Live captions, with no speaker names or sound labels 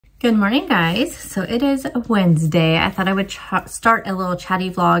Good morning, guys. So it is Wednesday. I thought I would start a little chatty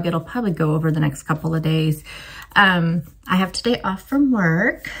vlog. It'll probably go over the next couple of days. I have today off from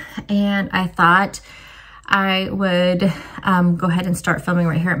work and I thought I would go ahead and start filming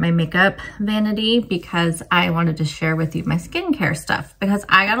right here at my makeup vanity because I wanted to share with you my skincare stuff because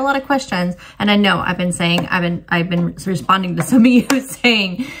I got a lot of questions, and I know I've been responding to some of you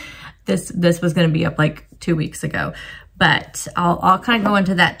saying this was going to be up like 2 weeks ago. But I'll kind of go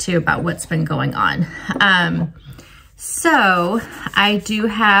into that too about what's been going on. So I do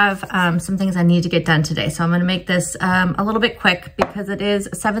have some things I need to get done today. So I'm gonna make this a little bit quick because it is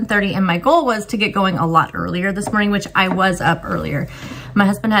 7:30 and my goal was to get going a lot earlier this morning, which I was up earlier. My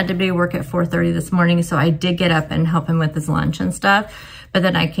husband had to be at work at 4:30 this morning, so I did get up and help him with his lunch and stuff. But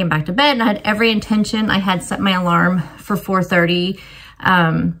then I came back to bed and I had every intention. I had set my alarm for 4:30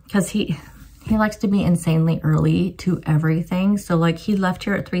 because he likes to be insanely early to everything. So like he left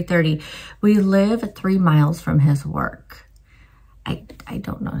here at 3:30. We live 3 miles from his work. I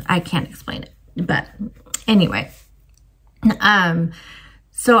don't know. I can't explain it. But anyway,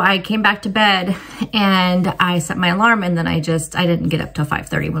 so I came back to bed and I set my alarm, and then I didn't get up till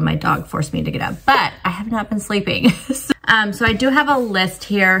 5:30 when my dog forced me to get up, but I have not been sleeping. So I do have a list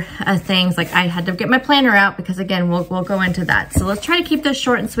here of things. Like I had to get my planner out because again, we'll go into that. So let's try to keep this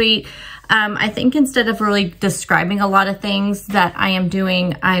short and sweet. I think instead of really describing a lot of things that I am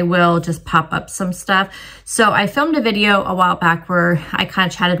doing, I will just pop up some stuff. So I filmed a video a while back where I kind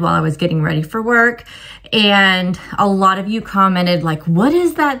of chatted while I was getting ready for work. And a lot of you commented like, what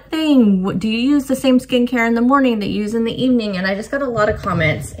is that thing? Do you use the same skincare in the morning that you use in the evening? And I just got a lot of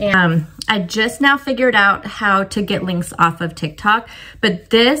comments. And I just now figured out how to get links off of TikTok. But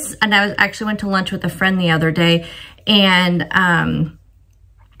this, and I actually went to lunch with a friend the other day, and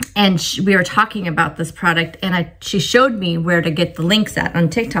we were talking about this product, and she showed me where to get the links at on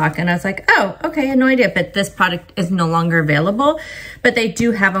TikTok, and I was like, oh, okay, I had no idea, but this product is no longer available, but they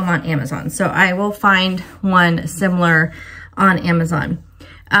do have them on Amazon. So I will find one similar on Amazon.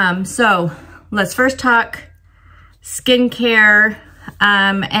 So let's first talk skincare,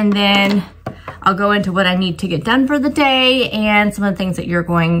 and then I'll go into what I need to get done for the day and some of the things that you're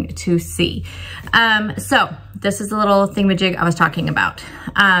going to see. So this is a little thingamajig I was talking about.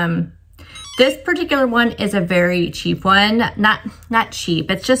 This particular one is a very cheap one. Not cheap,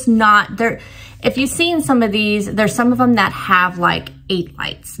 it's just not there. If you've seen some of these, there's some of them that have like 8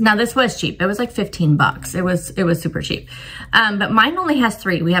 lights. Now this was cheap. It was like 15 bucks. It was super cheap. But mine only has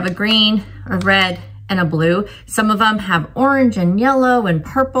 3. We have a green, a red, and a blue. Some of them have orange and yellow and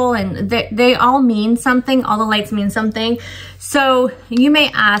purple, and they all mean something. All the lights mean something. So you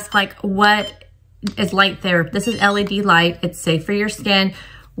may ask, like, what is light therapy? This is LED light. It's safe for your skin.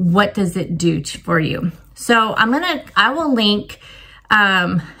 What does it do for you? So I will link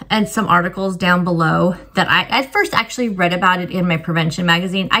and some articles down below that I at first actually read about it in my prevention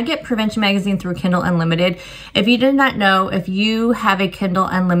magazine. I get prevention magazine through Kindle Unlimited. If you did not know, if you have a Kindle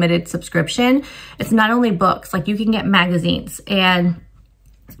Unlimited subscription, it's not only books, like you can get magazines, and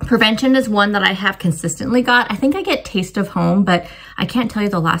prevention is one that I have consistently got. I think I get Taste of Home, but I can't tell you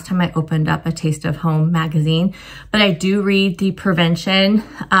the last time I opened up a Taste of Home magazine, but I do read the prevention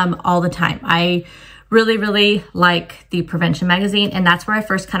all the time. I really like the prevention magazine, and that's where I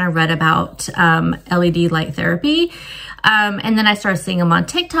first kind of read about LED light therapy. And then I started seeing them on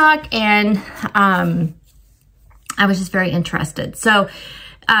TikTok, and I was just very interested. So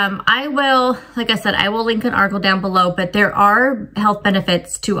I will, like I said, I will link an article down below, but there are health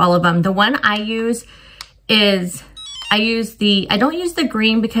benefits to all of them. The one I use is, I don't use the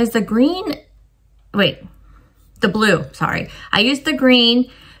green because the blue, sorry. I use the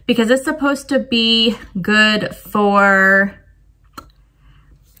green because it's supposed to be good for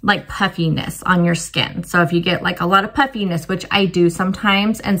like puffiness on your skin. So if you get like a lot of puffiness, which I do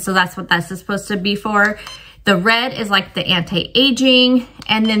sometimes, and so that's what that's supposed to be for. The red is like the anti-aging,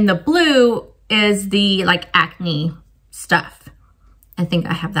 and then the blue is the like acne stuff. I think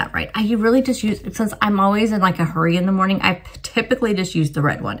I have that right. I really just use, since I'm always in like a hurry in the morning, I typically just use the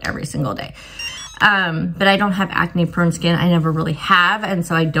red one every single day. But I don't have acne prone skin. I never really have, and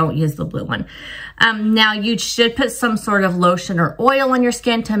so I don't use the blue one. Now you should put some sort of lotion or oil on your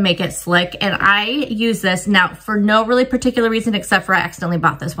skin to make it slick, and I use this now for no really particular reason except for I accidentally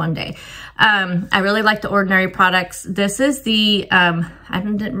bought this one day. I really like the Ordinary products. This is the, I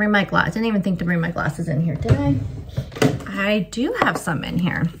didn't bring my glass. I didn't even think to bring my glasses in here, did I? I do have some in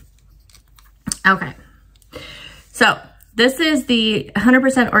here. Okay. So This is the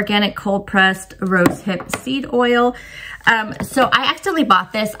 100% organic cold pressed rose hip seed oil. So I accidentally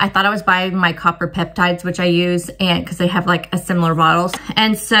bought this. I thought I was buying my copper peptides, which I use, and because they have like a similar bottles.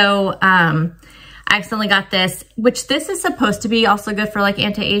 And so I accidentally got this, which this is supposed to be also good for like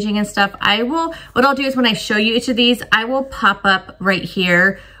anti-aging and stuff. What I'll do is when I show you each of these, I will pop up right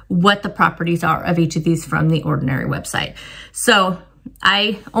here what the properties are of each of these from the Ordinary website. So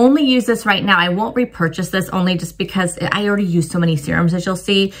I only use this right now. I won't repurchase this only just because I already use so many serums, as you'll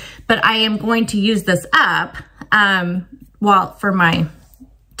see, but I am going to use this up to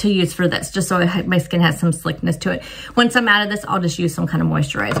use for this, just so my skin has some slickness to it. Once I'm out of this, I'll just use some kind of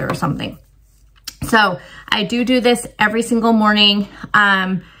moisturizer or something. So I do this every single morning.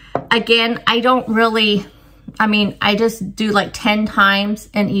 Again, I just do like 10 times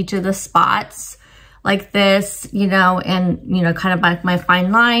in each of the spots like this, you know, and, you know, kind of like my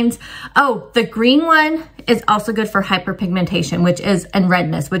fine lines. Oh, the green one is also good for hyperpigmentation, and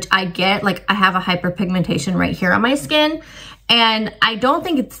redness, which I get. Like, I have a hyperpigmentation right here on my skin. And I don't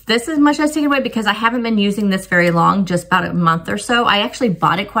think it's this as much as taken away because I haven't been using this very long, just about a month or so. I actually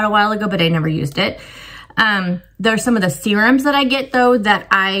bought it quite a while ago, but I never used it. There's some of the serums that I get though that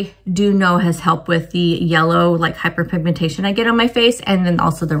I do know has helped with the yellow, like hyperpigmentation I get on my face, and then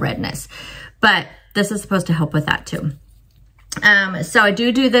also the redness. But this is supposed to help with that too. So I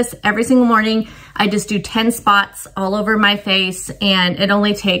do this every single morning. I just do 10 spots all over my face, and it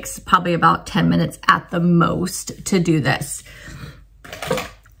only takes probably about 10 minutes at the most to do this.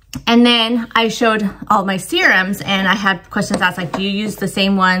 And then I showed all my serums, and I had questions asked like, do you use the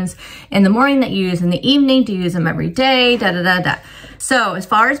same ones in the morning that you use in the evening? Do you use them every day? So as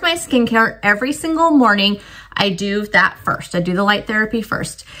far as my skincare, every single morning, I do that first. I do the light therapy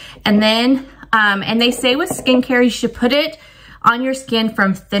first. And then, and they say with skincare, you should put it on your skin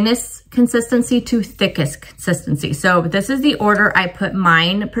from thinnest consistency to thickest consistency. So this is the order I put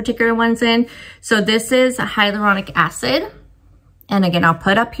mine particular ones in. So this is hyaluronic acid. And again, I'll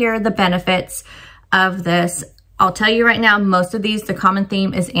put up here the benefits of this. I'll tell you right now, most of these, the common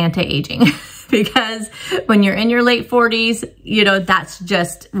theme is anti-aging because when you're in your late 40s, you know, that's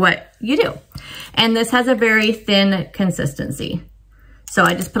just what you do. And this has a very thin consistency. So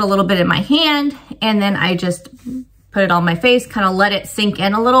I just put a little bit in my hand, and then I just put it on my face, kind of let it sink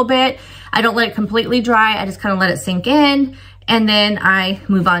in a little bit. I don't let it completely dry. I just kind of let it sink in. And then I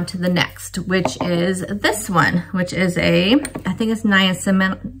move on to the next, which is this one, which is I think it's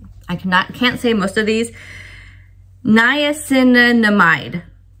niacinamide. Can't say most of these. Niacinamide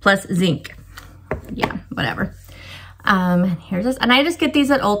plus zinc. Yeah, whatever. Here's this, and I just get these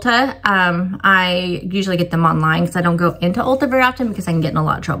at Ulta. I usually get them online because I don't go into Ulta very often because I can get in a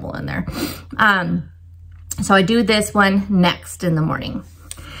lot of trouble in there. So I do this one next in the morning.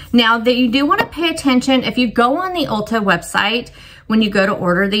 Now that you do want to pay attention, if you go on the Ulta website, when you go to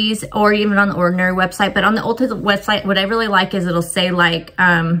order these, or even on the Ordinary website, but on the Ulta website, what I really like is it'll say like,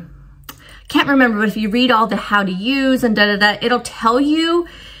 can't remember, but if you read all the how to use and it'll tell you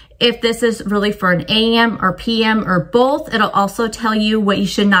if this is really for an AM or PM or both. It'll also tell you what you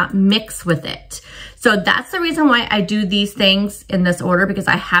should not mix with it. So that's the reason why I do these things in this order, because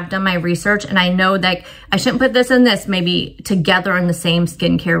I have done my research and I know that I shouldn't put this and this maybe together in the same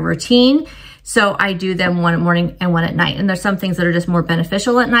skincare routine. So I do them one morning and one at night. And there's some things that are just more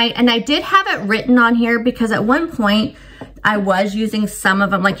beneficial at night. And I did have it written on here because at one point I was using some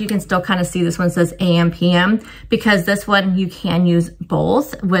of them. Like you can still kind of see this one says AM, PM, because this one you can use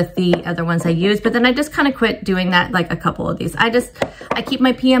both with the other ones I use. But then I just kind of quit doing that, like a couple of these. I keep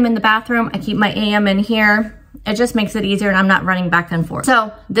my PM in the bathroom. I keep my AM in here. It just makes it easier and I'm not running back and forth.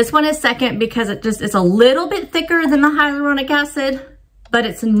 So this one is second because it's a little bit thicker than the hyaluronic acid, but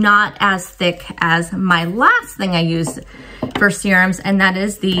it's not as thick as my last thing I use for serums, and that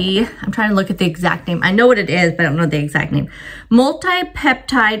is I'm trying to look at the exact name. I know what it is, but I don't know the exact name.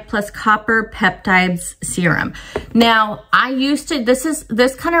 Multi-peptide plus copper peptides serum. Now,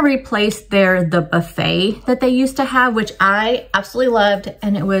 this kind of replaced the buffet that they used to have, which I absolutely loved,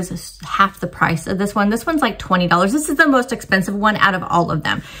 and it was half the price of this one. This one's like $20. This is the most expensive one out of all of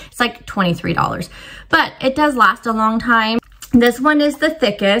them. It's like $23, but it does last a long time. This one is the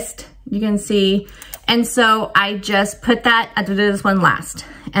thickest, you can see. And so I just put that, I did this one last.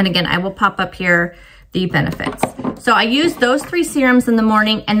 And again, I will pop up here the benefits. So I use those 3 serums in the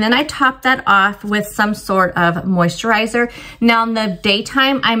morning, and then I top that off with some sort of moisturizer. Now in the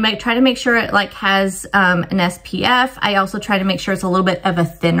daytime, I might try to make sure it like has an SPF. I also try to make sure it's a little bit of a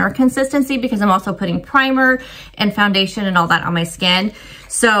thinner consistency because I'm also putting primer and foundation and all that on my skin.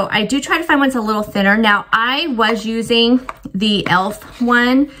 So I do try to find one that's a little thinner. Now I was using the e.l.f.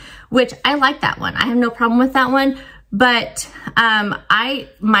 one, which I like that one. I have no problem with that one. But my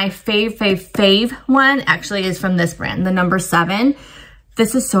fave one actually is from this brand, the number 7.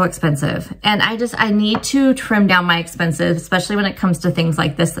 This is so expensive. And I need to trim down my expenses, especially when it comes to things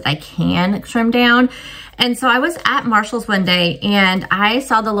like this that I can trim down. And so I was at Marshall's one day and I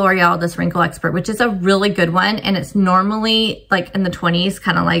saw the L'Oreal, this Wrinkle Expert, which is a really good one. And it's normally like in the 20s,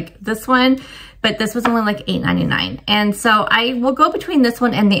 kind of like this one, but this was only like $8.99. And so I will go between this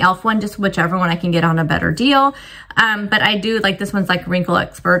one and the e.l.f. one, just whichever one I can get on a better deal. But I do like, this one's like Wrinkle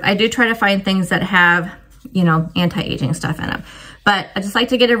Expert. I do try to find things that have, you know, anti-aging stuff in them. But I just like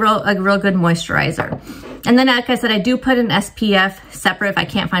to get a real good moisturizer. And then, like I said, I do put an SPF separate. If I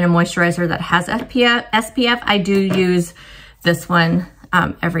can't find a moisturizer that has SPF, I do use this one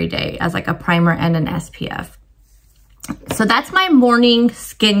every day as like a primer and an SPF. So that's my morning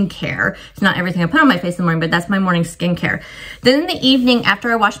skincare. It's not everything I put on my face in the morning, but that's my morning skincare. Then in the evening,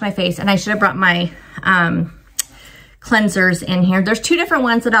 after I wash my face, and I should have brought my cleansers in here. There's 2 different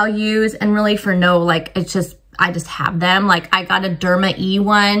ones that I'll use, and really for no, like, it's just, I just have them. Like, I got a Derma E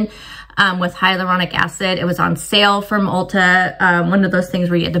one with hyaluronic acid. It was on sale from Ulta. One of those things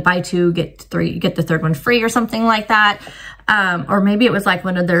where you had to buy 2, get 3, get the 3rd one free or something like that. Or maybe it was like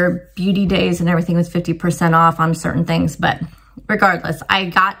one of their beauty days and everything was 50% off on certain things. But regardless,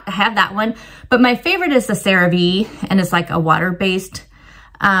 I have that one. But my favorite is the CeraVe, and it's like a water-based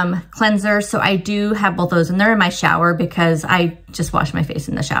cleanser. So I do have both those, and they're in my shower because I just wash my face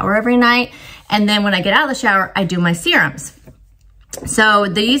in the shower every night. And then when I get out of the shower, I do my serums. So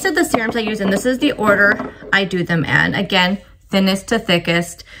these are the serums I use, and this is the order I do them in. Again, thinnest to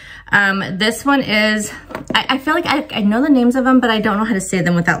thickest. This one is, I feel like I know the names of them, but I don't know how to say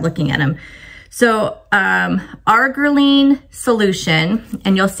them without looking at them. So Arginine Solution,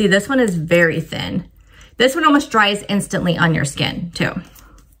 and you'll see this one is very thin. This one almost dries instantly on your skin too.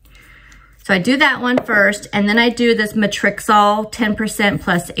 So I do that one first, and then I do this Matrixol 10%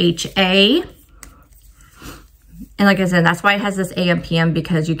 plus HA. And like I said, that's why it has this AM PM,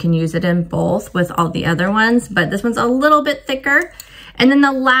 because you can use it in both with all the other ones, but this one's a little bit thicker. And then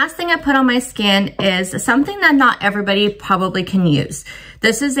the last thing I put on my skin is something that not everybody probably can use.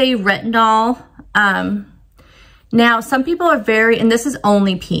 This is a retinol. Now, some people are and this is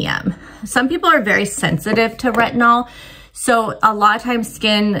only PM. Some people are very sensitive to retinol. So a lot of times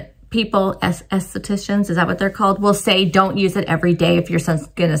skin people, estheticians, is that what they're called, will say don't use it every day if your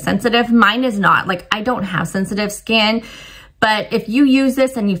skin is sensitive. Mine is not. Like, I don't have sensitive skin. But if you use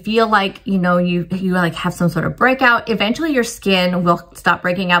this and you feel like, you know, you like have some sort of breakout, eventually your skin will stop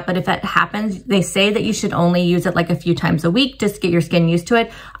breaking out. But if it happens, they say that you should only use it like a few times a week just to get your skin used to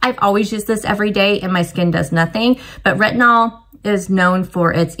it. I've always used this every day and my skin does nothing. But retinol is known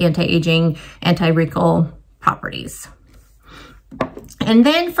for its anti-aging, anti-wrinkle properties. And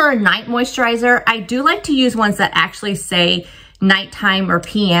then for a night moisturizer, I do like to use ones that actually say nighttime or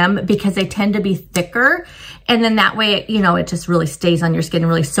PM, because they tend to be thicker. And then that way, you know, it just really stays on your skin and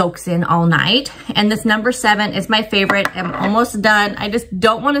really soaks in all night. And this number 7 is my favorite. I'm almost done. I just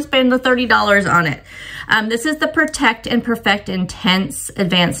don't want to spend the $30 on it. This is the Protect and Perfect Intense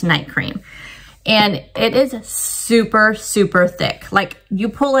Advanced Night Cream. And it is super, super thick. Like, you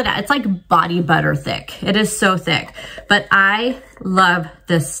pull it out, it's like body butter thick. It is so thick. But I love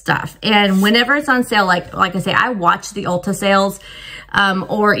this stuff. And whenever it's on sale, like I say, I watch the Ulta sales,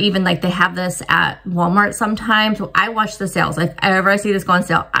 or even like they have this at Walmart sometimes. I watch the sales. If ever I see this go on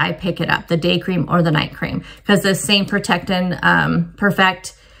sale, I pick it up, the day cream or the night cream, because the same Protect and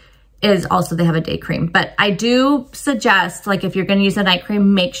Perfect is also, they have a day cream. But I do suggest, like, if you're gonna use a night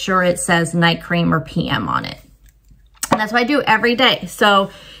cream, make sure it says night cream or PM on it. And that's what I do every day. So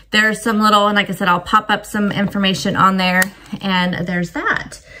there's some little, and like I said, I'll pop up some information on there, and there's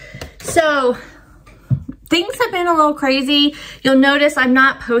that. So things have been a little crazy. You'll notice I'm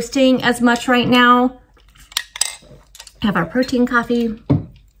not posting as much right now. I have our protein coffee,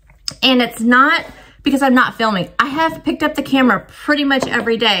 and it's not because I'm not filming. I have picked up the camera pretty much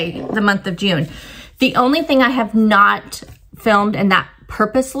every day the month of June. The only thing I have not filmed, and that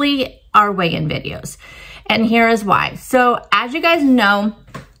purposely, are weigh-in videos. And here is why. So as you guys know,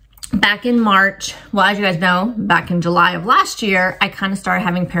 back in March, well, as you guys know, back in July of last year, I kind of started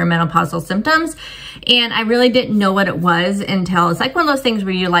having perimenopausal symptoms, and I really didn't know what it was until, it's like one of those things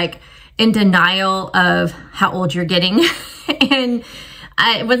where you're like in denial of how old you're getting. And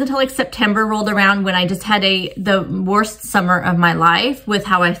it wasn't until like September rolled around when I just had the worst summer of my life with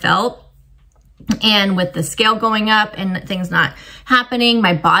how I felt, and with the scale going up and things not happening,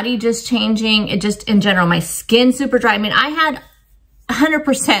 my body just changing, it just, in general, my skin super dry. I mean, I had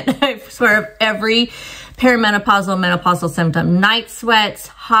 100%, I swear, of every perimenopausal, menopausal symptom, night sweats,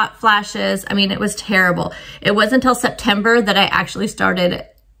 hot flashes. I mean, it was terrible. It wasn't until September that I actually started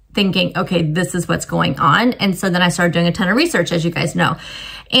thinking, okay, this is what's going on. And so then I started doing a ton of research, as you guys know.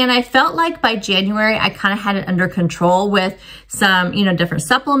 And I felt like by January, I kind of had it under control with some, you know, different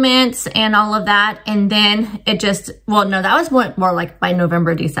supplements and all of that. And then it just, well, no, that was more like by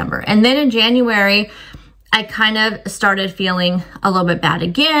November, December. And then in January, I kind of started feeling a little bit bad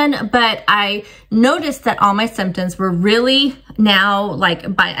again, but I noticed that all my symptoms were really now like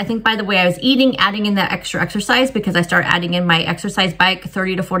I think by the way I was eating, adding in that extra exercise, because I started adding in my exercise bike,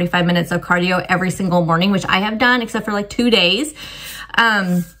 30 to 45 minutes of cardio every single morning, which I have done except for like 2 days.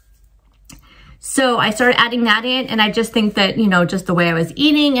 So I started adding that in, and I just think that, you know, just the way I was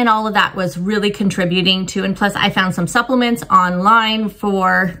eating and all of that was really contributing to, and plus I found some supplements online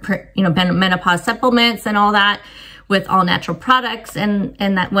for, you know, menopause supplements and all that with all natural products and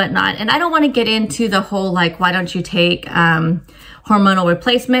that whatnot. And I don't want to get into the whole, like, why don't you take, hormonal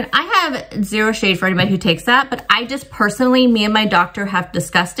replacement? I have zero shade for anybody who takes that, but I just personally, me and my doctor have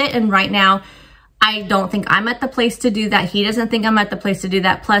discussed it. And right now, I don't think I'm at the place to do that. He doesn't think I'm at the place to do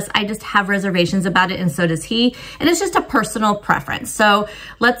that. Plus, I just have reservations about it, and so does he. And it's just a personal preference. So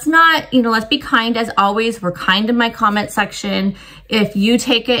let's not, you know, let's be kind as always. We're kind in my comment section. If you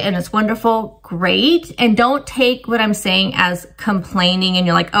take it and it's wonderful, great. And don't take what I'm saying as complaining and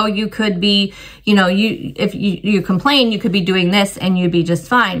you're like, oh, you could be, you know, if you complain, you could be doing this and you'd be just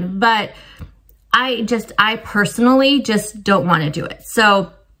fine. But I personally just don't want to do it.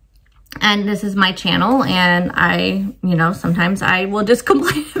 So, and this is my channel, and I, you know, sometimes I will just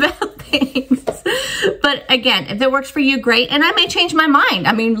complain about things. But again, if it works for you, great. And I may change my mind.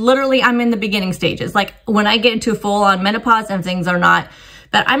 I mean, literally, I'm in the beginning stages. Like when I get into full on menopause and things are not,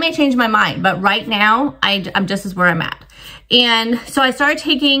 but I may change my mind. But right now, I'm just as where I'm at. And so I started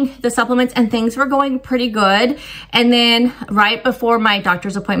taking the supplements and things were going pretty good. And then right before my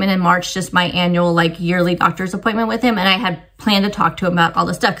doctor's appointment in March, just my annual like yearly doctor's appointment with him. And I had planned to talk to him about all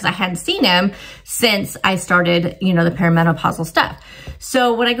this stuff because I hadn't seen him since I started, you know, the perimenopausal stuff.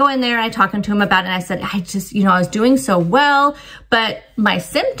 So when I go in there and I talking to him about it, and I said, I just, you know, I was doing so well, but my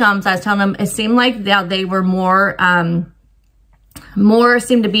symptoms, I was telling him, it seemed like they were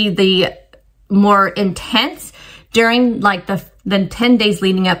seemed to be the more intense during like the 10 days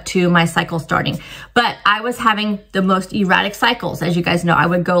leading up to my cycle starting. But I was having the most erratic cycles. As you guys know, I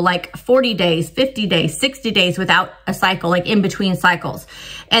would go like 40 days, 50 days, 60 days without a cycle, like in between cycles.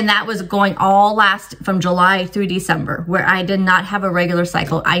 And that was going all last from July through December, where I did not have a regular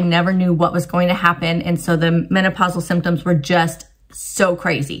cycle. I never knew what was going to happen. And so the menopausal symptoms were just so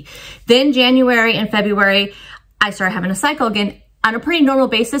crazy. Then January and February, I started having a cycle again on a pretty normal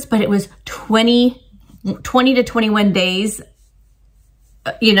basis, but it was 20 to 21 days,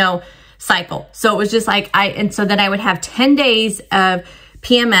 you know, cycle. So it was just like and so then I would have 10 days of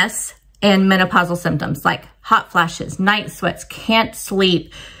PMS and menopausal symptoms like hot flashes, night sweats, can't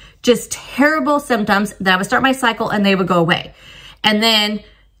sleep, just terrible symptoms. Then I would start my cycle and they would go away. And then,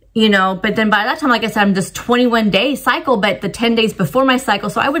 you know, but then by that time, like I said, I'm this 21-day cycle, but the 10 days before my cycle.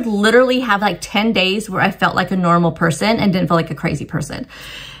 So I would literally have like 10 days where I felt like a normal person and didn't feel like a crazy person.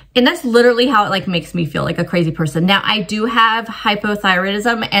 And that's literally how it like makes me feel like a crazy person. Now I do have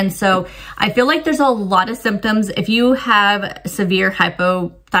hypothyroidism. And so I feel like there's a lot of symptoms. If you have severe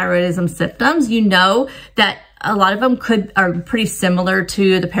hypothyroidism symptoms, you know that a lot of them are pretty similar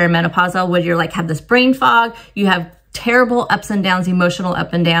to the perimenopausal, where you're like have this brain fog, you have terrible ups and downs, emotional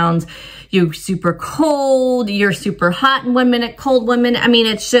up and downs. You're super cold, you're super hot in 1 minute, cold 1 minute. I mean,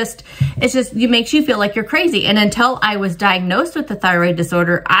 it makes you feel like you're crazy. And until I was diagnosed with the thyroid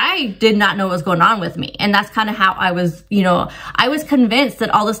disorder, I did not know what was going on with me. And that's kind of how I was, you know, I was convinced that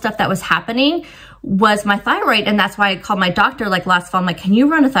all the stuff that was happening was my thyroid. And that's why I called my doctor like last fall. I'm like, can you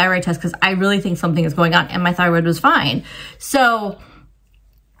run a thyroid test? Because I really think something is going on. And my thyroid was fine. So,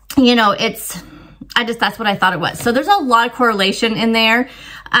 you know, that's what I thought it was. So there's a lot of correlation in there.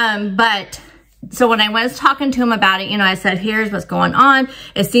 But so when I was talking to him about it, you know, I said, here's what's going on.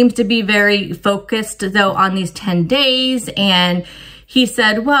 It seems to be very focused though on these 10 days. And he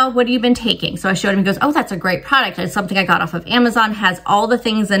said, well, what have you been taking? So I showed him, he goes, oh, that's a great product. It's something I got off of Amazon, has all the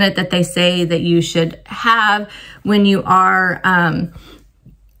things in it that they say that you should have when you are,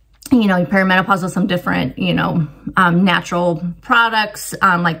 you know, perimenopausal, some different, you know, natural products,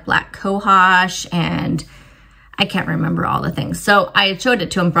 like black cohosh, and I can't remember all the things. So I showed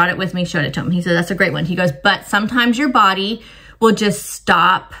it to him, brought it with me, showed it to him. He said, that's a great one. He goes, but sometimes your body will just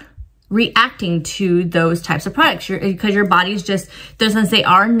stop reacting to those types of products because your body's just, since they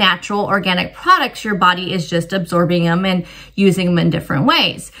are natural organic products, your body is just absorbing them and using them in different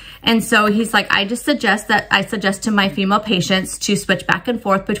ways. And so he's like, I suggest to my female patients to switch back and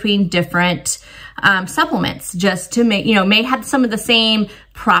forth between different supplements, just to make, may have some of the same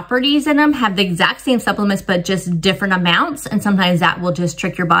properties in them, have the exact same supplements, but just different amounts. And sometimes that will just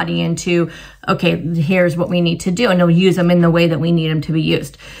trick your body into, okay, here's what we need to do. And it'll use them in the way that we need them to be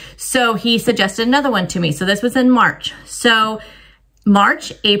used. So he suggested another one to me. So this was in March. So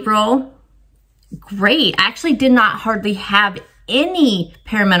March, April, great. I actually did not hardly have any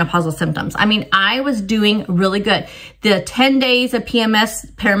perimenopausal symptoms. I mean, I was doing really good. The 10 days of PMS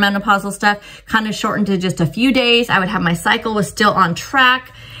perimenopausal stuff kind of shortened to just a few days. I would have my cycle was still on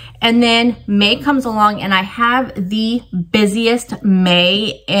track. And then May comes along and I have the busiest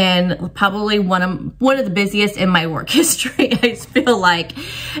May and probably one of the busiest in my work history, I feel like.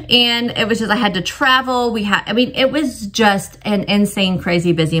 And it was just, I had to travel. It was just an insane,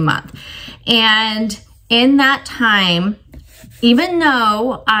 crazy busy month. And in that time, even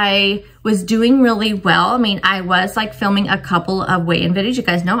though I was doing really well, I mean, I was like filming a couple of weigh-in videos. You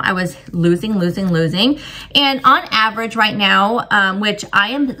guys know I was losing. And on average right now, which I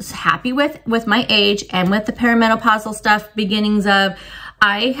am happy with my age and with the perimenopausal stuff beginnings of,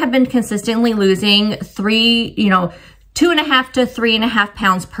 I have been consistently losing 2.5 to 3.5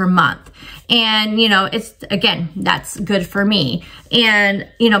 pounds per month. And, it's, again, that's good for me. And,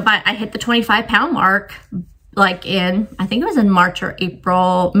 but I hit the 25-pound mark like in, I think it was in March or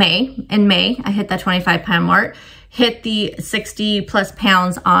April, May. In May, I hit that 25-pound mark, hit the 60 plus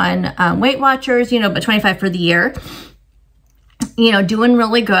pounds on Weight Watchers, but 25 for the year, doing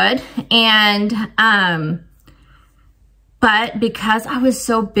really good. And, but because I was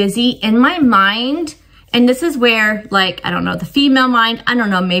so busy in my mind, and this is where, like, I don't know, the female mind, I don't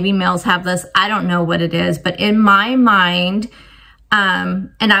know, maybe males have this, I don't know what it is, but in my mind,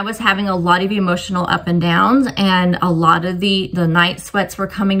 and I was having a lot of emotional up and downs, and a lot of the night sweats were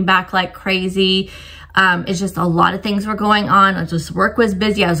coming back like crazy. It's just a lot of things were going on. Work was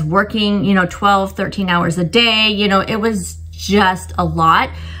busy. I was working, 12, 13 hours a day. It was just a lot.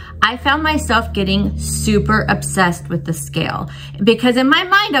 I found myself getting super obsessed with the scale because in my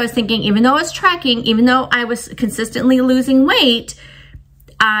mind, I was thinking, even though I was tracking, even though I was consistently losing weight,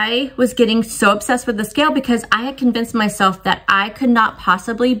 I was getting so obsessed with the scale because I had convinced myself that I could not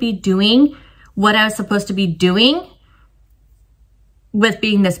possibly be doing what I was supposed to be doing with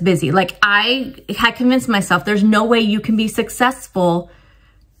being this busy. Like, I had convinced myself there's no way you can be successful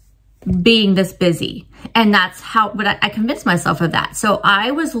being this busy. And that's but I convinced myself of that. So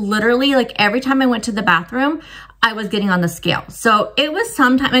I was literally like, every time I went to the bathroom, I was getting on the scale. So it was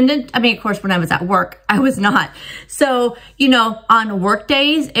sometime, and then, of course, when I was at work, I was not. So, on work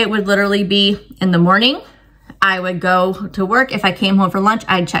days, it would literally be in the morning. I would go to work. If I came home for lunch,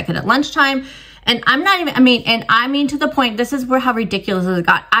 I'd check it at lunchtime. And I'm not even, to the point, this is how ridiculous it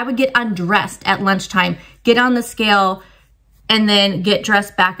got. I would get undressed at lunchtime, get on the scale, and then get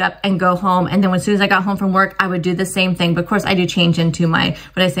dressed back up and go home. And then as soon as I got home from work, I would do the same thing. But of course, I do change into my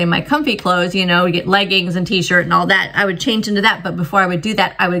comfy clothes, we get leggings and t-shirt and all that. I would change into that. But before I would do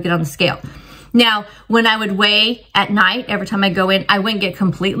that, I would get on the scale. Now, when I would weigh at night, every time I go in, I wouldn't get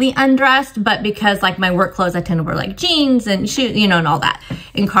completely undressed. But because like my work clothes, I tend to wear like jeans and shoes, and all that,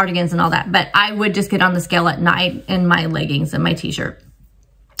 and cardigans and all that. But I would just get on the scale at night in my leggings and my t-shirt.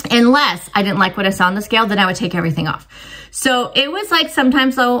 Unless I didn't like what I saw on the scale, then I would take everything off. So it was like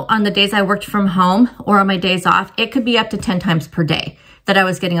sometimes though, on the days I worked from home or on my days off, it could be up to 10 times per day that I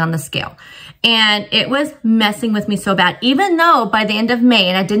was getting on the scale. And it was messing with me so bad, even though by the end of May,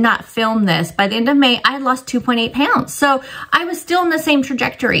 and I did not film this, by the end of May, I had lost 2.8 pounds. So I was still in the same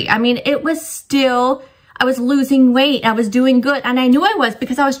trajectory. It was still, I was losing weight. I was doing good. And I knew I was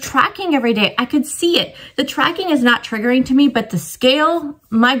because I was tracking every day. I could see it. The tracking is not triggering to me, but the scale,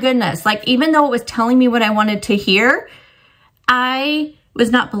 my goodness, like even though it was telling me what I wanted to hear, I was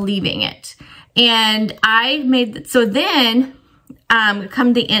not believing it. And so then,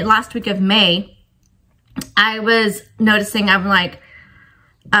 come the last week of May, I was noticing, I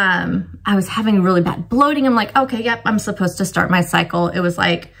was having really bad bloating. I'm like, okay, yep, I'm supposed to start my cycle. It was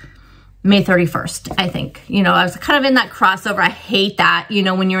like May 31st, I think. I was kind of in that crossover. I hate that,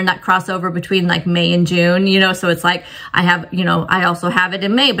 when you're in that crossover between like May and June, so it's like I have, I also have it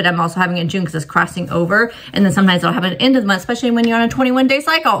in May, but I'm also having it in June because it's crossing over. And then sometimes I'll have it at the end of the month, especially when you're on a 21-day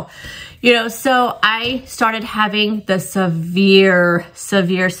cycle, so I started having the severe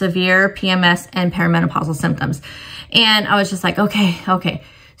PMS and perimenopausal symptoms. And I was just like, okay.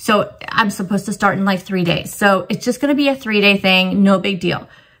 So I'm supposed to start in like 3 days. So it's just going to be a 3-day thing. No big deal.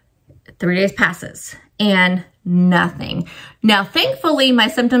 3 days passes and nothing. Now, thankfully, my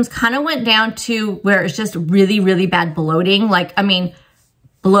symptoms kind of went down to where it's just really, really bad bloating. Like, I mean,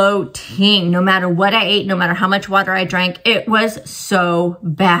 bloating, no matter what I ate, no matter how much water I drank, it was so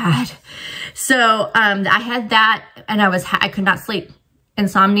bad. So, I had that and I could not sleep.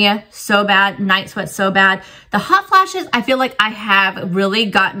 Insomnia, so bad. Night sweats, so bad. The hot flashes, I feel like I have really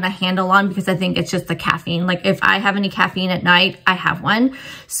gotten a handle on because I think it's just the caffeine. Like if I have any caffeine at night, I have one.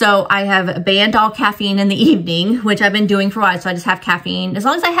 So I have banned all caffeine in the evening, which I've been doing for a while. So I just have caffeine. As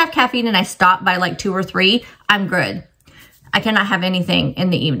long as I have caffeine and I stop by like 2 or 3, I'm good. I cannot have anything in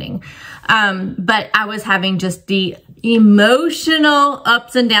the evening. But I was having just the emotional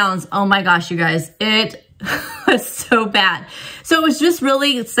ups and downs. Oh my gosh, you guys, it was so bad. So it was just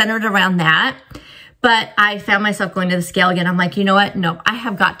really centered around that. But I found myself going to the scale again. I'm like, you know what? No, I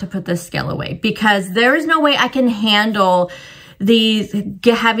have got to put this scale away because there is no way I can handle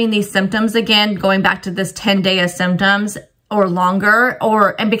having these symptoms again, going back to this 10-day of symptoms or longer,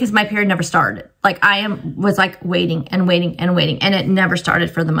 and because my period never started. Like was like waiting and waiting and waiting, and it never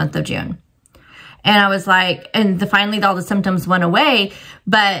started for the month of June. And I was like, finally all the symptoms went away,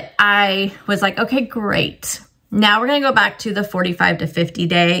 but I was like, okay, great. Now we're going to go back to the 45 to 50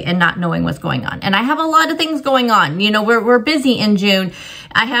 day and not knowing what's going on. And I have a lot of things going on. You know, we're busy in June.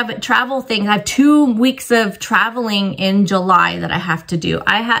 I have travel things. I have 2 weeks of traveling in July that I have to do.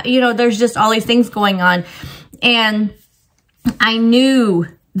 There's just all these things going on. And I knew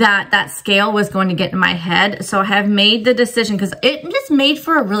that scale was going to get in my head. So I have made the decision because it just made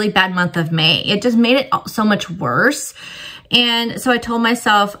for a really bad month of May. It just made it so much worse. And so I told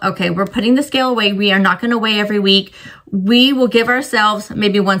myself, okay, we're putting the scale away. We are not going to weigh every week. We will give ourselves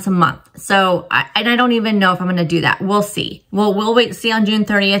maybe once a month. So I don't even know if I'm going to do that. We'll see. We'll wait to see on June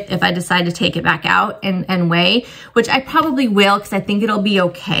 30th if I decide to take it back out and weigh, which I probably will because I think it'll be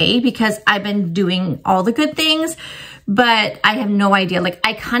okay because I've been doing all the good things. But I have no idea. Like,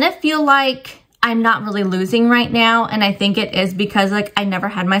 I kind of feel like I'm not really losing right now. And I think it is because like I never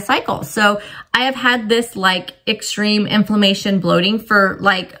had my cycle. So I have had this like extreme inflammation bloating for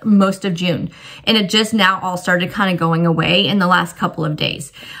like most of June. And it just now all started kind of going away in the last couple of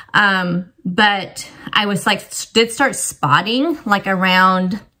days. But I was like, did start spotting like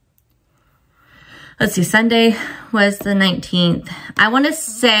around, let's see, Sunday was the 19th. I want to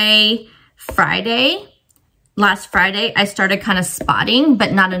say last Friday, I started kind of spotting,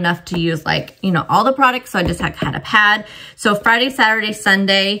 but not enough to use like, all the products. So I just had a pad. So Friday, Saturday,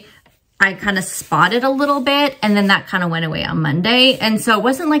 Sunday, I kind of spotted a little bit and then that kind of went away on Monday. And so it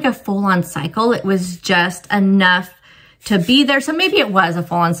wasn't like a full-on cycle. It was just enough to be there. So maybe it was a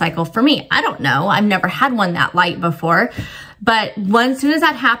full-on cycle for me. I don't know. I've never had one that light before. But as soon as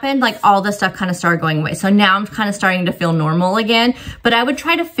that happened, like all the stuff kind of started going away. So now I'm kind of starting to feel normal again. But I would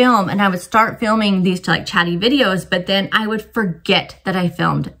try to film and I would start filming these like chatty videos, but then I would forget that I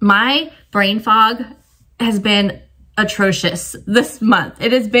filmed. My brain fog has been atrocious this month.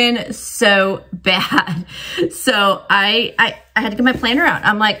 It has been so bad. So I had to get my planner out.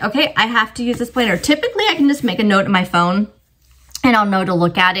 I'm like, okay, I have to use this planner. Typically I can just make a note on my phone and I'll know to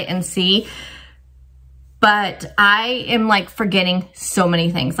look at it and see. But I am like forgetting so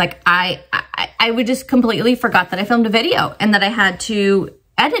many things. Like I would just completely forgot that I filmed a video and that I had to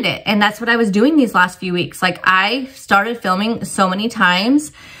edit it. And that's what I was doing these last few weeks. Like I started filming so many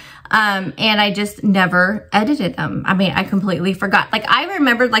times and I just never edited them. I mean, I completely forgot. Like I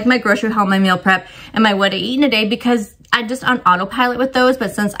remembered like my grocery haul, my meal prep, and my what I eat in a day because I'm just on autopilot with those.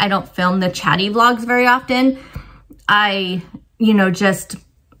 But since I don't film the chatty vlogs very often, I, just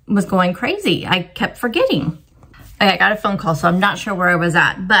was going crazy. I kept forgetting. I got a phone call, so I'm not sure where I was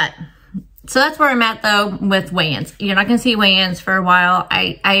at, but so that's where I'm at though with weigh-ins. You're not gonna see weigh-ins for a while.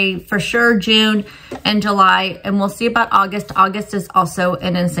 I for sure June and July, and we'll see about August. August is also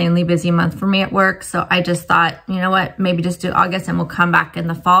an insanely busy month for me at work. So I just thought, you know what, maybe just do August and we'll come back in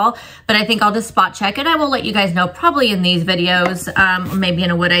the fall. But I think I'll just spot check and I will let you guys know probably in these videos, or maybe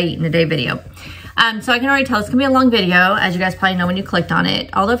in a what I eat in a day video. So I can already tell it's gonna be a long video, as you guys probably know when you clicked on it.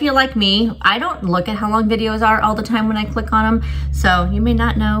 Although if you're like me, I don't look at how long videos are all the time when I click on them. So you may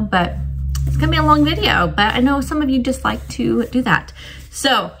not know, but it's gonna be a long video. But I know some of you just like to do that.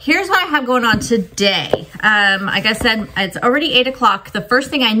 So here's what I have going on today. Like I said, it's already 8 o'clock. The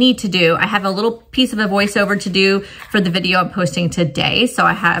first thing I need to do, I have a little piece of a voiceover to do for the video I'm posting today. So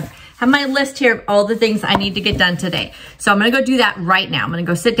I have my list here of all the things I need to get done today. So I'm gonna go do that right now. I'm gonna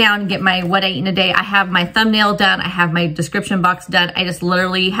go sit down and get my what I eat in a day. I have my thumbnail done. I have my description box done. I just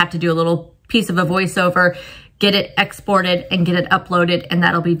literally have to do a little piece of a voiceover, get it exported and get it uploaded, and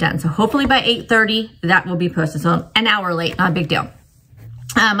that'll be done. So hopefully by 8:30, that will be posted. So an hour late, not a big deal.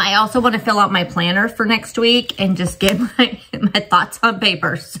 I also want to fill out my planner for next week and just get my thoughts on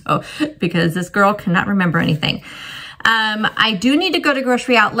paper. So, because this girl cannot remember anything. I do need to go to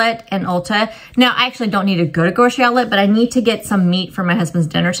Grocery Outlet and Ulta. Now, I actually don't need to go to Grocery Outlet, but I need to get some meat for my husband's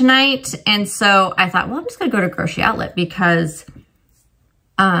dinner tonight. And so I thought, well, I'm just going to go to Grocery Outlet because,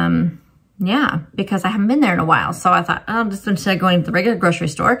 yeah, because I haven't been there in a while. So I thought, oh, just instead of going to the regular grocery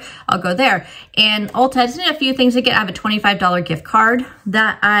store, I'll go there. And Ulta, I just need a few things to get. I have a $25 gift card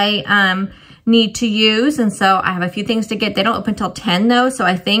that I need to use. And so I have a few things to get. They don't open till 10 though. So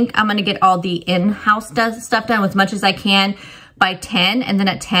I think I'm going to get all the in-house stuff done as much as I can by 10. And then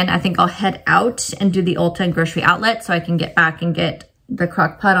at 10, I think I'll head out and do the Ulta and Grocery Outlet so I can get back and get the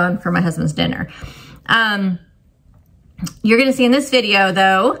crock pot on for my husband's dinner. You're going to see in this video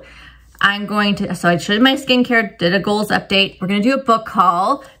though, I'm going to, so I showed my skincare, did a goals update. We're going to do a book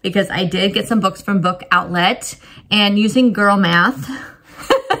haul because I did get some books from Book Outlet, and using girl math,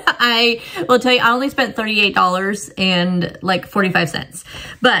 I will tell you, I only spent $38 and like 45 cents,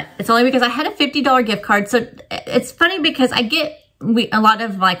 but it's only because I had a $50 gift card. So it's funny because I get a lot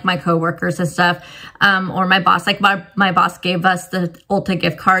of like my coworkers and stuff, or my boss, like my boss gave us the Ulta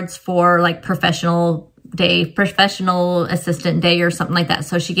gift cards for like professional assistant day or something like that.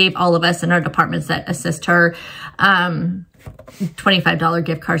 So she gave all of us in our departments that assist her $25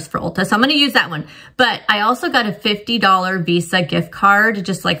 gift cards for Ulta. So I'm going to use that one. But I also got a $50 Visa gift card,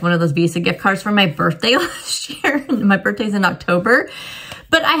 just like one of those Visa gift cards for my birthday last year. My birthday's in October.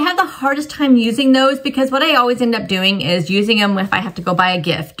 But I have the hardest time using those because what I always end up doing is using them if I have to go buy a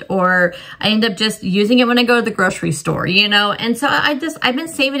gift, or I end up just using it when I go to the grocery store, you know? And so I've been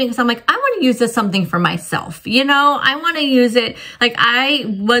saving it because I'm like, I want to use this something for myself, you know? I want to use it, like I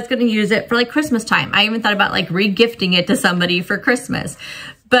was going to use it for like Christmas time. I even thought about like re-gifting it to somebody for Christmas.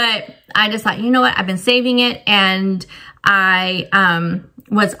 But I just thought, you know what? I've been saving it, and I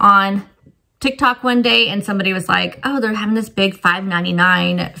was on TikTok one day and somebody was like, oh, they're having this big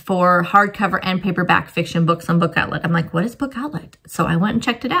 $5.99 for hardcover and paperback fiction books on Book Outlet. I'm like, what is Book Outlet? So I went and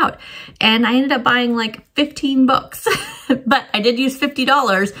checked it out, and I ended up buying like 15 books, but I did use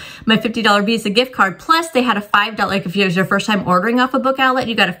 $50, my $50 Visa gift card. Plus they had a $5, like if it was your first time ordering off a Book Outlet,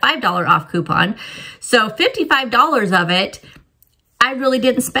 you got a $5 off coupon. So $55 of it, I really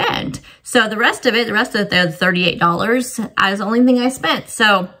didn't spend. So the rest of it, the $38, is the only thing I spent.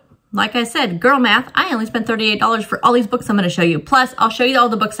 So like I said, girl math, I only spent $38 for all these books I'm going to show you. Plus, I'll show you all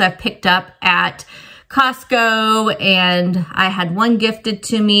the books I've picked up at Costco, and I had one gifted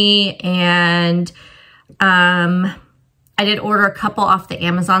to me, and I did order a couple off the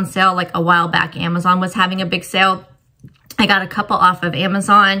Amazon sale. Like a while back, Amazon was having a big sale. I got a couple off of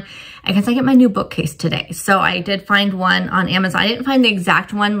Amazon. I guess I get my new bookcase today. So I did find one on Amazon. I didn't find the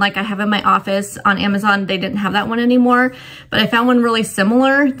exact one like I have in my office on Amazon. They didn't have that one anymore, but I found one really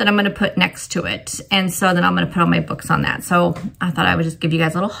similar that I'm going to put next to it. And so then I'm going to put all my books on that. So I thought I would just give you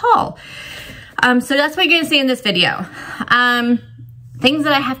guys a little haul. So that's what you're going to see in this video. Things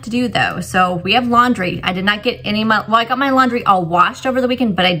that I have to do though. So we have laundry. I did not get any, well, I got my laundry all washed over the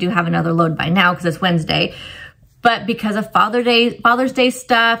weekend, but I do have another load by now because it's Wednesday. But because of Father's Day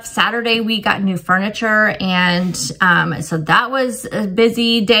stuff, Saturday we got new furniture, and so that was a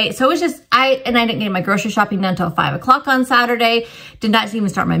busy day. So it was just, I didn't get my grocery shopping done until 5 o'clock on Saturday. Did not even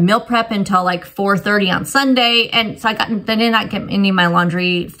start my meal prep until like 4:30 on Sunday. And so I did not get any of my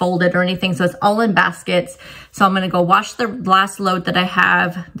laundry folded or anything. So it's all in baskets. So I'm going to go wash the last load that I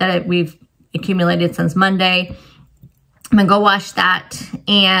have that we've accumulated since Monday. I'm gonna go wash that,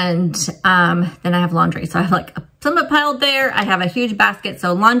 and then I have laundry. So I have like some of it piled there. I have a huge basket.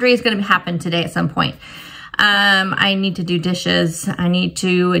 So laundry is gonna happen today at some point. I need to do dishes. I need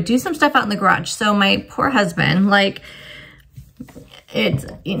to do some stuff out in the garage. So my poor husband, like,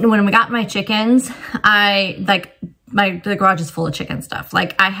 when we got my chickens, the garage is full of chicken stuff.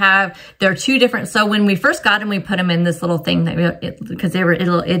 Like there are two different, so when we first got them, we put them in this little thing because they were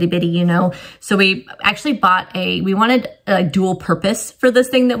little itty bitty, you know. So we actually we wanted a dual purpose for this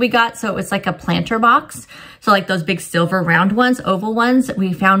thing that we got. So it was like a planter box. So like those big silver round ones, oval ones,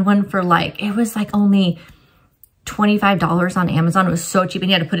 we found one for like, it was like only $25 on Amazon. It was so cheap, and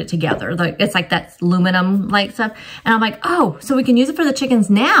you had to put it together. Like it's like that aluminum like stuff. And I'm like, oh, so we can use it for the chickens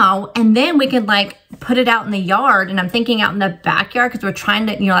now, and then we can like put it out in the yard. And I'm thinking out in the backyard because we're trying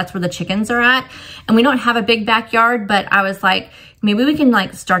to, you know, that's where the chickens are at. And we don't have a big backyard, but I was like, maybe we can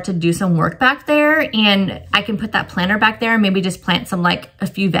like start to do some work back there, and I can put that planter back there and maybe just plant some like a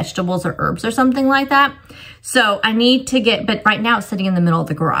few vegetables or herbs or something like that. So I need to but right now it's sitting in the middle of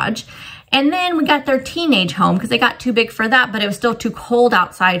the garage. And then we got their teenage home because they got too big for that, but it was still too cold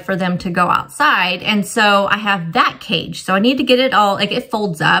outside for them to go outside. And so I have that cage. So I need to get it all, like it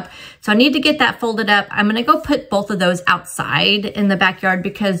folds up. So I need to get that folded up. I'm going to go put both of those outside in the backyard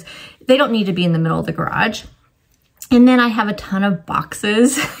because they don't need to be in the middle of the garage. And then I have a ton of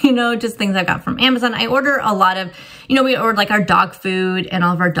boxes, you know, just things I got from Amazon. I order a lot of, you know, we ordered like our dog food and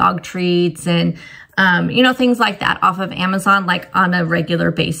all of our dog treats and, you know, things like that off of Amazon, like on a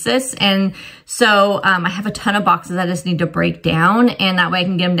regular basis. And so I have a ton of boxes I just need to break down, and that way I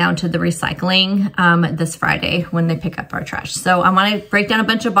can get them down to the recycling this Friday when they pick up our trash. So I want to break down a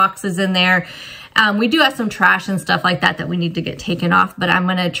bunch of boxes in there. We do have some trash and stuff like that that we need to get taken off, but I'm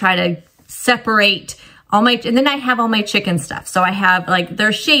going to try to separate all my, and then I have all my chicken stuff. So I have like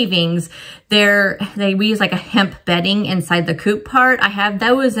their shavings, we use like a hemp bedding inside the coop part. I have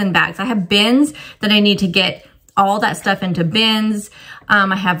those in bags. I have bins that I need to get all that stuff into bins.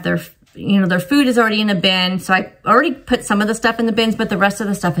 I have their, you know, their food is already in a bin. So I already put some of the stuff in the bins, but the rest of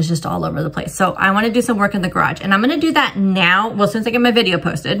the stuff is just all over the place. So I want to do some work in the garage, and I'm going to do that now. Well, since I get my video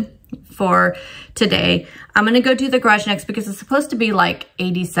posted for today, I'm going to go do the garage next because it's supposed to be like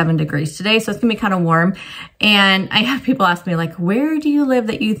 87 degrees today. So it's going to be kind of warm. And I have people ask me like, where do you live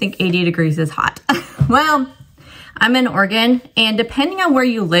that you think 80 degrees is hot? Well, I'm in Oregon, and depending on where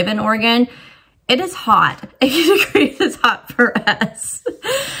you live in Oregon, it is hot. 80 degrees is hot for us.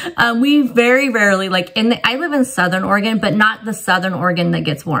 We very rarely, like I live in Southern Oregon, but not the Southern Oregon that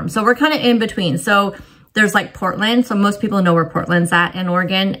gets warm. So we're kind of in between. So there's like Portland. So most people know where Portland's at in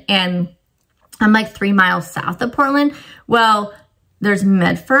Oregon. And I'm like 3 miles south of Portland. Well, there's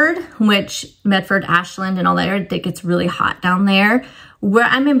Medford, Ashland and all that area, that gets really hot down there. Where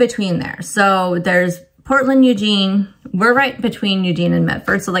I'm in between there. So there's Portland, Eugene. We're right between Eugene and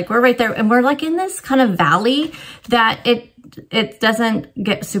Medford. So like we're right there, and we're like in this kind of valley that it doesn't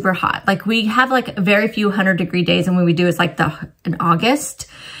get super hot. Like we have like very few 100-degree days, and when we do it's like in August.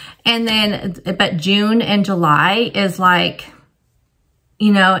 And then, but June and July is like,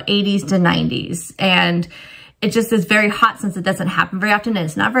 you know, 80s to 90s. And it just is very hot since it doesn't happen very often. And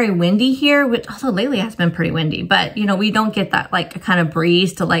it's not very windy here, which also lately has been pretty windy. But, you know, we don't get that like kind of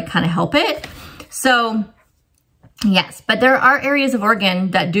breeze to like kind of help it. So, yes, but there are areas of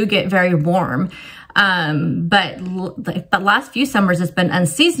Oregon that do get very warm. But last few summers, it's been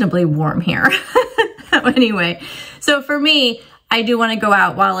unseasonably warm here. Anyway, so for me, I do want to go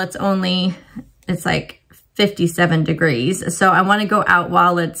out while it's like 57 degrees. So I want to go out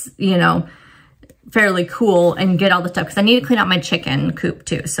while it's, you know, fairly cool and get all the stuff, because I need to clean out my chicken coop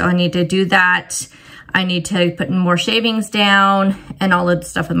too. So I need to do that. I need to put more shavings down and all of the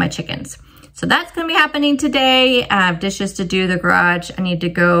stuff with my chickens. So that's going to be happening today. I have dishes to do, the garage. I need to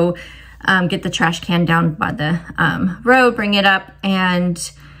go get the trash can down by the road, bring it up,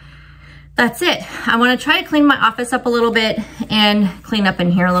 and that's it. I want to try to clean my office up a little bit and clean up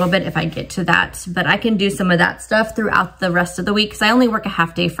in here a little bit if I get to that. But I can do some of that stuff throughout the rest of the week because I only work a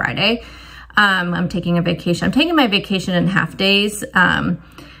half day Friday. I'm taking a vacation. I'm taking my vacation in half days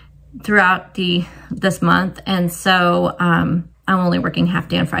throughout this month. And so I'm only working half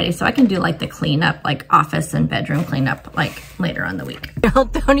day on Friday. So I can do like the cleanup, like office and bedroom cleanup like later on the week. Y'all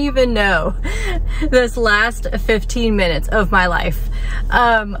don't even know this last 15 minutes of my life.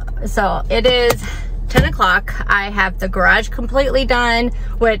 So it is 10 o'clock. I have the garage completely done,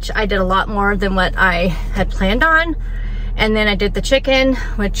 which I did a lot more than what I had planned on. And then I did the chicken,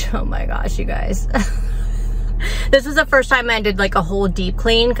 which, oh my gosh, you guys. This is the first time I did like a whole deep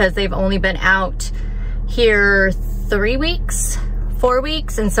clean because they've only been out here 4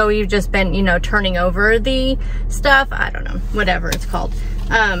 weeks. And so we've just been, you know, turning over the stuff. I don't know, whatever it's called.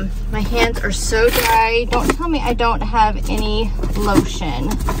 My hands are so dry. Don't tell me I don't have any lotion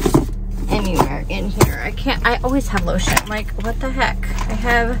anywhere in here. I always have lotion. I'm like, what the heck? I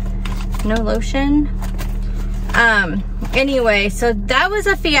have no lotion. Anyway, so that was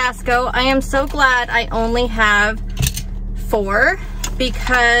a fiasco. I am so glad I only have 4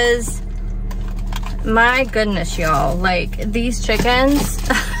 because my goodness, y'all, like these chickens,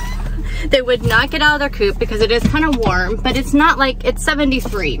 they would not get out of their coop because it is kind of warm, but it's not like, it's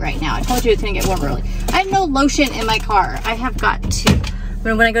 73 right now. I told you it's gonna get warm early. I have no lotion in my car. I have got to,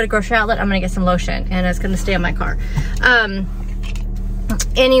 when I go to grocery outlet, I'm gonna get some lotion and it's gonna stay in my car.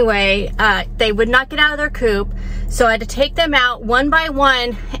 Anyway, they would not get out of their coop. So I had to take them out one by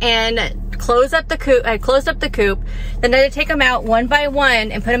one and close up the coop. I closed up the coop. Then I had to take them out one by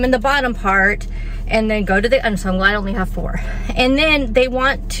one and put them in the bottom part and then go to the, so I'm glad I only have 4. And then they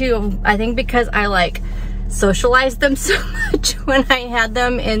want to, I think because I like socialized them so much when I had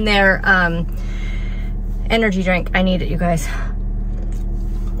them in their energy drink. I need it, you guys.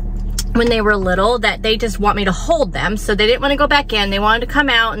 when they were little that they just want me to hold them. So they didn't want to go back in. They wanted to come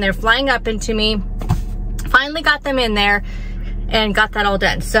out and they're flying up into me. Finally got them in there and got that all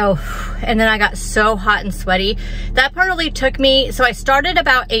done. So, and then I got so hot and sweaty. That probably took me, so I started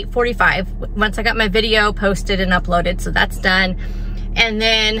about 8:45 once I got my video posted and uploaded. So that's done. And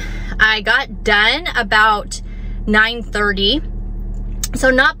then I got done about 9:30. So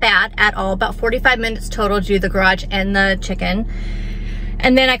not bad at all, about 45 minutes total to do the garage and the chicken.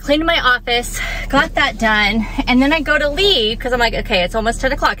 And then I cleaned my office, got that done, and then I go to leave because I'm like, okay, it's almost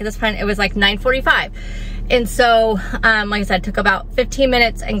 10 o'clock. At this point, it was like 9:45. And so, like I said, took about 15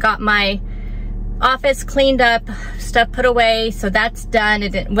 minutes and got my office cleaned up, stuff put away. So that's done.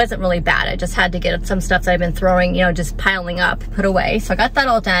 It wasn't really bad. I just had to get some stuff that I've been throwing, you know, just piling up, put away. So I got that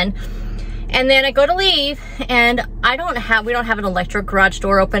all done. And then I go to leave and we don't have an electric garage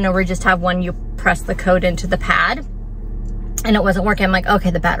door open, or we just have one, you press the code into the pad. And it wasn't working. I'm like,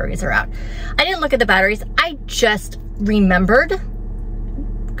 okay, the batteries are out. I didn't look at the batteries. I just remembered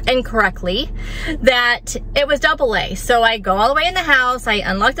incorrectly that it was AA. So I go all the way in the house. I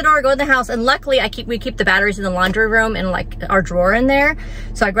unlock the door, go in the house, and luckily we keep the batteries in the laundry room in like our drawer in there.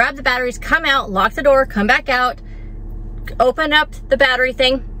 So I grab the batteries, come out, lock the door, come back out, open up the battery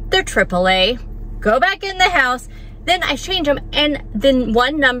thing. They're AAA. Go back in the house. Then I change them, and then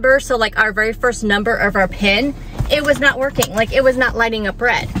one number, so like our very first number of our pin, it was not working. Like it was not lighting up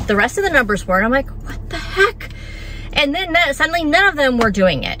red. The rest of the numbers were, and I'm like, what the heck? And then suddenly none of them were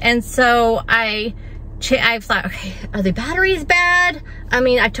doing it. And so I thought, okay, are the batteries bad? I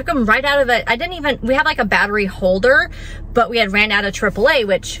mean, I took them right out of it. We have like a battery holder, but we had ran out of AAA,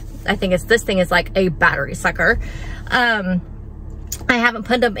 which I think this thing is like a battery sucker. I haven't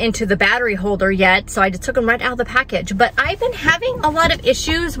put them into the battery holder yet, so I just took them right out of the package. But I've been having a lot of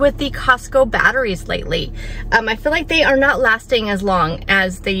issues with the Costco batteries lately. I feel like they are not lasting as long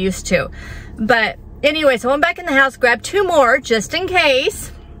as they used to. But anyway, so I went back in the house, grabbed 2 more just in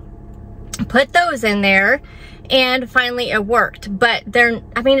case, put those in there, and finally it worked. But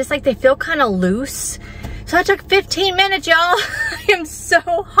it's like they feel kind of loose. So it took 15 minutes, y'all. I am so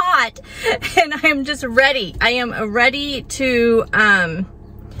hot and I am just ready. I am ready to go.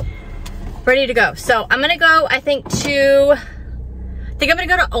 So I'm gonna go, I think I'm gonna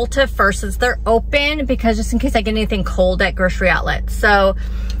go to Ulta first since they're open, because just in case I get anything cold at grocery outlet. So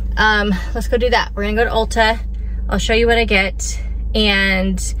let's go do that. We're gonna go to Ulta. I'll show you what I get,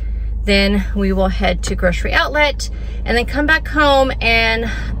 and then we will head to grocery outlet and then come back home.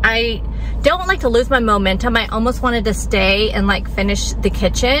 And I don't like to lose my momentum. I almost wanted to stay and like finish the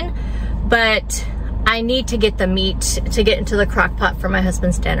kitchen, but I need to get the meat to get into the crock pot for my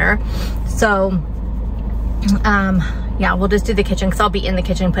husband's dinner. So yeah, we'll just do the kitchen because I'll be in the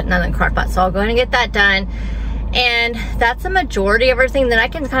kitchen putting that in the crock pot. So I'll go ahead and get that done. And that's the majority of everything. Then I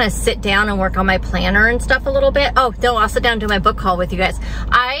can kind of sit down and work on my planner and stuff a little bit. Oh, no, I'll sit down and do my book haul with you guys.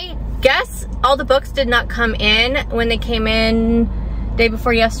 I guess all the books did not come in when they came in day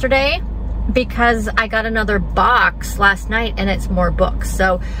before yesterday, because I got another box last night and it's more books.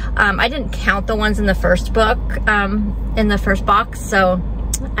 So I didn't count the ones in the first book, in the first box. So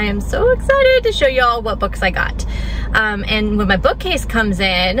I am so excited to show y'all what books I got. And when my bookcase comes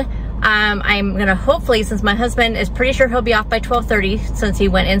in, I'm gonna hopefully, since my husband is pretty sure he'll be off by 12:30 since he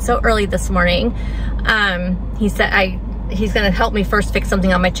went in so early this morning, he said he's gonna help me first fix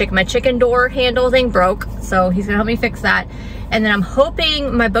something on my chicken door handle thing broke. So he's gonna help me fix that. And then I'm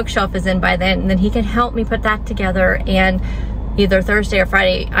hoping my bookshelf is in by then, and then he can help me put that together, and either Thursday or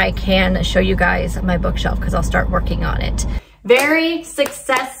Friday I can show you guys my bookshelf because I'll start working on it. Very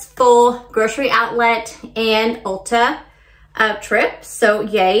successful grocery outlet and Ulta trip, so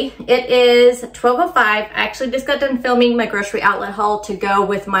yay. It is 12:05. I actually just got done filming my grocery outlet haul to go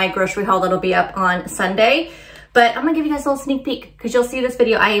with my grocery haul that'll be up on Sunday. But I'm gonna give you guys a little sneak peek because you'll see this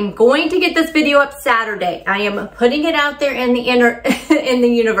video. I am going to get this video up Saturday. I am putting it out there in the in the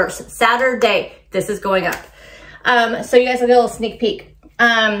universe. Saturday, this is going up. So you guys will get a little sneak peek.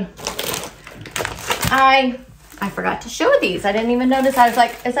 I forgot to show these. I didn't even notice. I was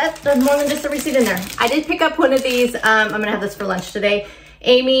like, is that there's more than just a receipt in there? I did pick up one of these. I'm gonna have this for lunch today.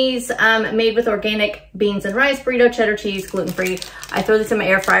 Amy's made with organic beans and rice, burrito, cheddar cheese, gluten-free. I throw this in my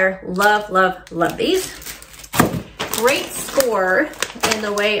air fryer. Love, love, love these. Great score in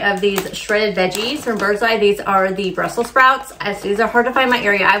the way of these shredded veggies from Bird's Eye. These are the Brussels sprouts. As these are hard to find in my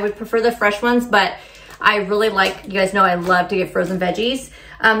area. I would prefer the fresh ones, but I really like, you guys know I love to get frozen veggies.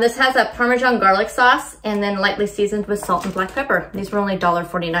 This has a Parmesan garlic sauce and then lightly seasoned with salt and black pepper. These were only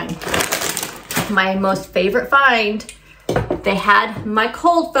 $1.49. My most favorite find, they had my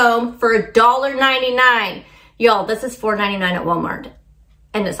cold foam for $1.99. Y'all, this is $4.99 at Walmart.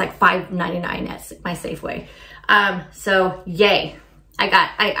 and it's like $5.99 at my Safeway. So yay.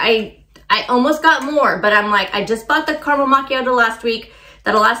 I almost got more, but I'm like, I just bought the caramel macchiato last week.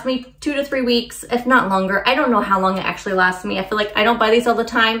 That'll last me 2 to 3 weeks, if not longer. I don't know how long it actually lasts me. I feel like I don't buy these all the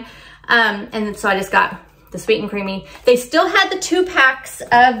time. And so I just got the sweet and creamy. They still had the 2 packs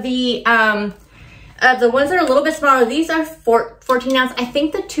of the ones that are a little bit smaller. These are 14 ounce. I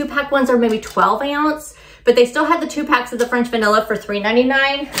think the 2-pack ones are maybe 12 ounce, but they still had the 2 packs of the French vanilla for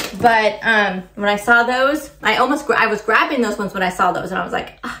 $3.99. But when I saw those, I was grabbing those ones when I saw those, and I was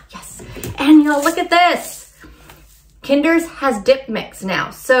like, ah, yes. And y'all, look at this. Kinder's has dip mix now.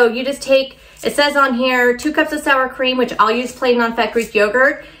 So you just take, it says on here, 2 cups of sour cream, which I'll use plain non-fat Greek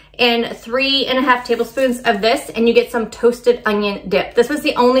yogurt, and 3.5 tablespoons of this, and you get some toasted onion dip. This was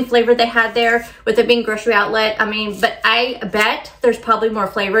the only flavor they had there, with it being grocery outlet. I mean, but I bet there's probably more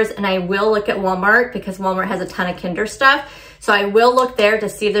flavors, and I will look at Walmart because Walmart has a ton of Kinder stuff. So I will look there to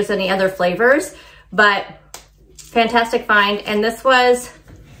see if there's any other flavors, but fantastic find. And this was,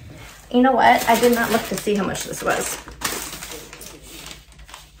 you know what? I did not look to see how much this was.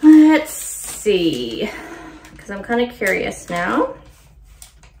 Let's see, because I'm kind of curious now.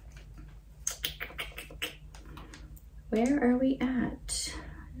 Where are we at?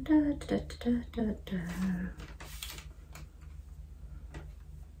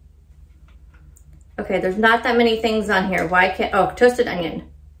 Okay, there's not that many things on here. Why can't, oh, toasted onion.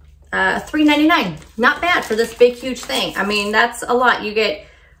 $3.99. Not bad for this big, huge thing. I mean, that's a lot. You get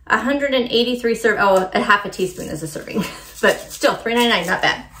 183 oh, a half a teaspoon is a serving, but still $3.99, not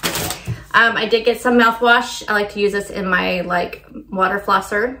bad. I did get some mouthwash. I like to use this in my like water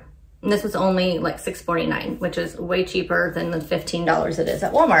flosser. And this was only like $6.49, which is way cheaper than the $15 it is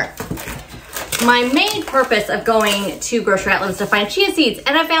at Walmart. My main purpose of going to grocery outlet was to find chia seeds,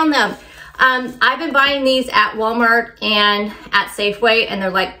 and I found them. I've been buying these at Walmart and at Safeway, and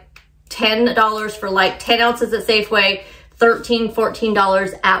they're like $10 for like 10 ounces at Safeway, $13,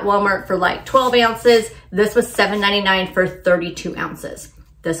 $14 at Walmart for like 12 ounces. This was $7.99 for 32 ounces.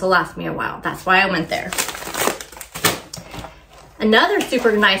 This will last me a while. That's why I went there. Another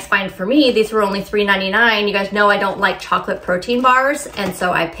super nice find for me, these were only $3.99. You guys know I don't like chocolate protein bars, and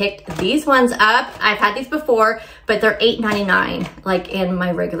so I picked these ones up. I've had these before, but they're $8.99, like in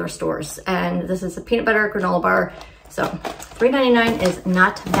my regular stores. And this is a peanut butter granola bar, so $3.99 is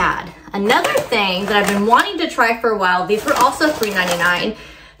not bad. Another thing that I've been wanting to try for a while, these were also $3.99.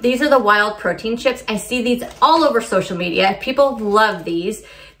 These are the wild protein chips. I see these all over social media. People love these.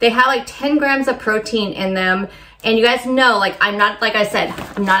 They have like 10 grams of protein in them. And you guys know, like, I'm not, like I said,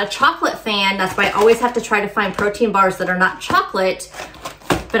 I'm not a chocolate fan. That's why I always have to try to find protein bars that are not chocolate.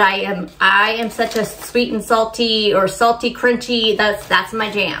 But I am such a sweet and salty, or salty crunchy. That's my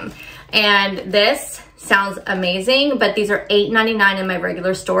jam. And this sounds amazing, but these are $8.99 in my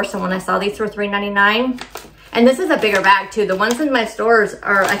regular store. So when I saw these for $3.99, and this is a bigger bag too. The ones in my stores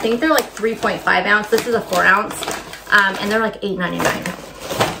are, I think they're like 3.5 ounce. This is a 4 ounce, and they're like $8.99.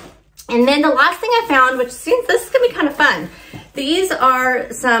 And then the last thing I found, which seems, this is gonna be kind of fun. These are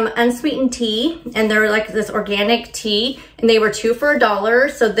some unsweetened tea, and they're like this organic tea, and they were 2 for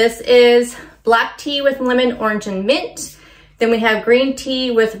 $1. So this is black tea with lemon, orange, and mint. Then we have green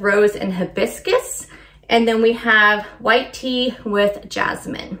tea with rose and hibiscus. And then we have white tea with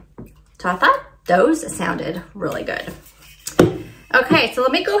jasmine. So I thought those sounded really good. Okay, so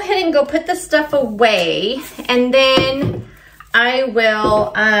let me go ahead and go put this stuff away, and then I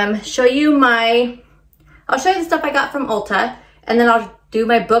will show you I'll show you the stuff I got from Ulta, and then I'll do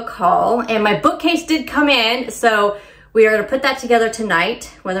my book haul. And my bookcase did come in, so we are gonna put that together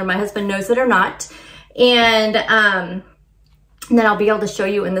tonight, whether my husband knows it or not. And then I'll be able to show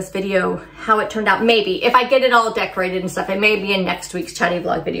you in this video how it turned out. Maybe, if I get it all decorated and stuff, it may be in next week's Chatty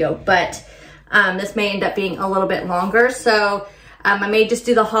vlog video, but this may end up being a little bit longer. So I may just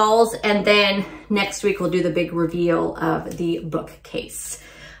do the hauls, and then next week we'll do the big reveal of the bookcase.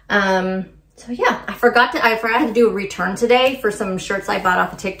 So yeah, I forgot to do a return today for some shirts I bought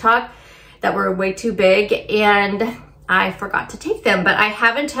off of TikTok that were way too big, and I forgot to take them, but I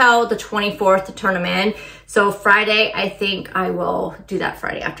have until the 24th to turn them in. So Friday, I think I will do that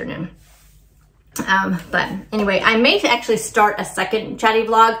Friday afternoon. But anyway, I may actually start a second Chatty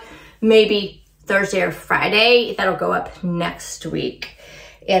vlog, maybe Thursday or Friday. That'll go up next week.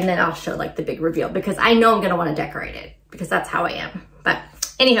 And then I'll show like the big reveal, because I know I'm gonna wanna decorate it, because that's how I am. But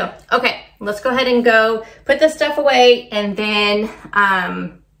anyhow, okay, let's go ahead and go put this stuff away, and then,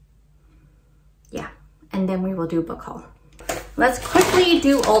 yeah, and then we will do a book haul. Let's quickly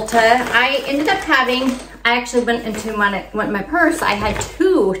do Ulta. I ended up having, I actually went into my purse. I had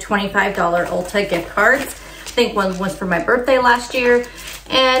 2 $25 Ulta gift cards. I think one was for my birthday last year,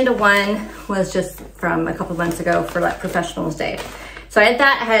 And one was just from a couple months ago for like Professionals Day. So I had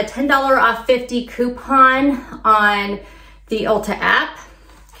that. I had a $10 off 50 coupon on the Ulta app,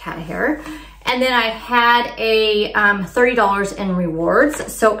 cat hair. And then I had a $30 in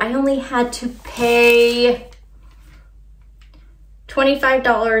rewards. So I only had to pay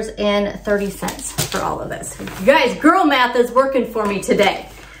 $25.30 for all of this. You guys, girl math is working for me today.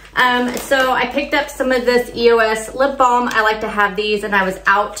 So I picked up some of this EOS lip balm. I like to have these, and I was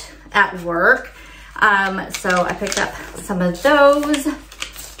out at work. So I picked up some of those.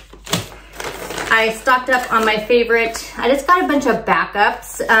 I stocked up on my favorite. I just got a bunch of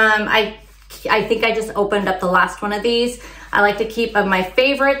backups. I think I just opened up the last one of these. I like to keep my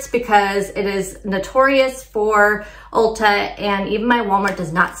favorites because it is notorious for Ulta, and even my Walmart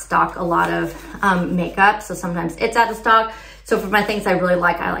does not stock a lot of makeup. So sometimes it's out of stock. So for my things I really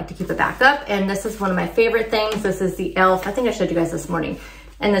like, I like to keep a backup. And this is one of my favorite things. This is the e.l.f. I think I showed you guys this morning.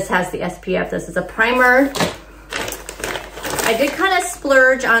 And this has the SPF. This is a primer. I did kind of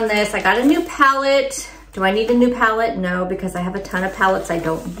splurge on this. I got a new palette. Do I need a new palette? No, because I have a ton of palettes I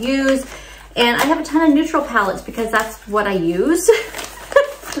don't use. And I have a ton of neutral palettes because that's what I use.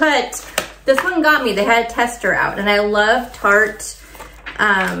 But this one got me. They had a tester out, and I love Tarte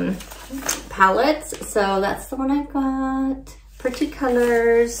palettes. So that's the one I got. Pretty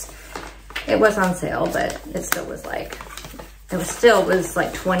colors. It was on sale, but it still was like, it was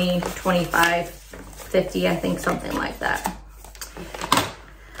like 20, 25, 50, I think, something like that.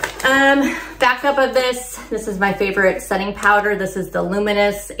 Backup of this is my favorite setting powder. This is the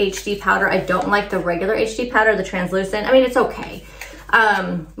Luminous HD powder. I don't like the regular HD powder, the translucent. I mean, it's okay.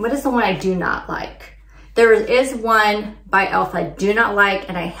 What is the one I do not like? There is one by e.l.f. I do not like,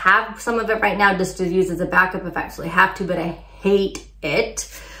 and I have some of it right now just to use as a backup if I actually have to, but I hate it.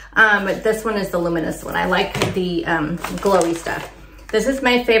 But this one is the Luminous one. I like the glowy stuff. This is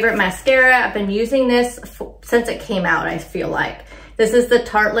my favorite mascara. I've been using this since it came out, I feel like. This is the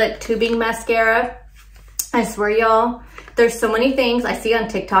Tartelette Tubing Mascara. I swear, y'all, there's so many things I see on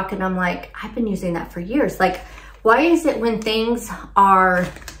TikTok, and I'm like, I've been using that for years. Like, why is it when things are,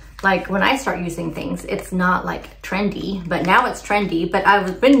 like, when I start using things, it's not like trendy, but now it's trendy, but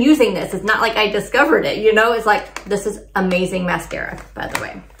I've been using this. It's not like I discovered it, you know? It's like, this is amazing mascara, by the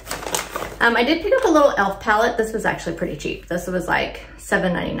way. I did pick up a little e.l.f. palette. This was actually pretty cheap. This was like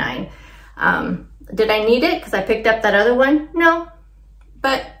 $7.99. Did I need it because I picked up that other one? No.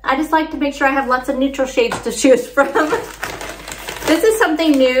 But I just like to make sure I have lots of neutral shades to choose from. This is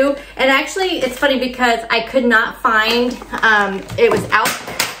something new. And actually, it's funny because I could not find, it was out.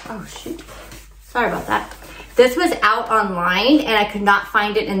 Oh, shoot. Sorry about that. This was out online, and I could not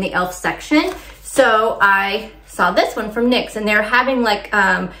find it in the e.l.f. section. So I saw this one from NYX, and they're having like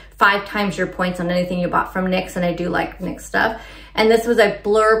 5 times your points on anything you bought from NYX, and I do like NYX stuff. And this was a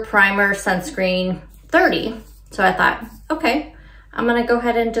Blur Primer Sunscreen 30. So I thought, okay, I'm gonna go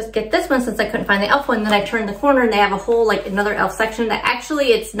ahead and just get this one since I couldn't find the e.l.f. one. Then I turned the corner and they have a whole, like, another e.l.f. section that actually,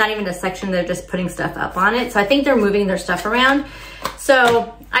 it's not even a section, they're just putting stuff up on it. So I think they're moving their stuff around.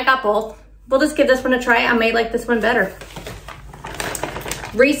 So I got both. We'll just give this one a try. I may like this one better.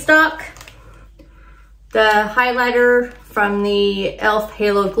 Restock the highlighter from the e.l.f.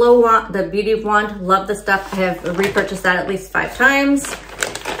 Halo Glow Wand, the Beauty Wand. Love the stuff. I have repurchased that at least 5 times.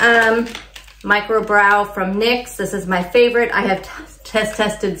 Micro Brow from NYX. This is my favorite. I have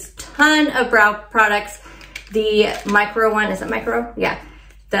tested a ton of brow products. The micro one, is it micro? Yeah.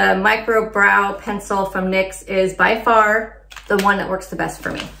 The Micro Brow Pencil from NYX is by far the one that works the best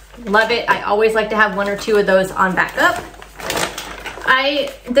for me. Love it. I always like to have 1 or 2 of those on backup.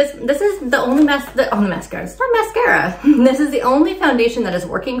 This is the only mascara. It's not mascara. This is the only foundation that is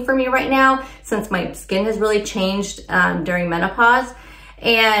working for me right now since my skin has really changed during menopause.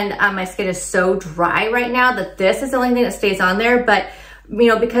 And my skin is so dry right now that this is the only thing that stays on there. But, you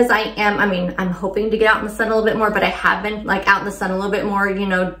know, because I'm hoping to get out in the sun a little bit more, but I have been like out in the sun a little bit more, you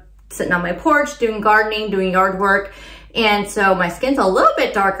know, sitting on my porch, doing gardening, doing yard work. And so my skin's a little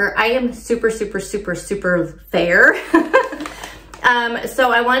bit darker. I am super, super, super, super fair.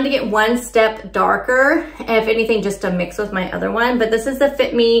 So I wanted to get 1 step darker, if anything, just to mix with my other one. But this is the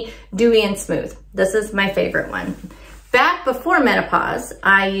Fit Me Dewy and Smooth. This is my favorite one. Back before menopause,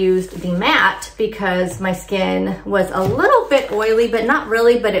 I used the matte because my skin was a little bit oily, but not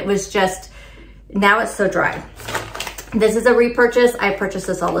really, but it was just, now it's so dry. This is a repurchase. I purchase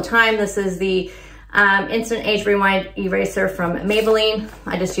this all the time. This is the Instant Age Rewind Eraser from Maybelline.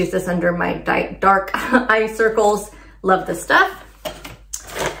 I just use this under my dark eye circles. Love this stuff.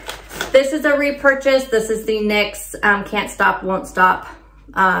 This is a repurchase. This is the NYX Can't Stop, Won't Stop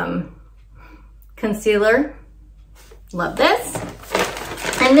concealer. Love this.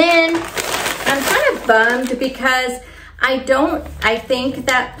 And then I'm kind of bummed because I think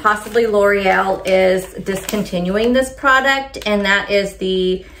that possibly L'Oreal is discontinuing this product, and that is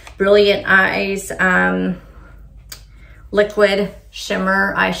the Brilliant Eyes liquid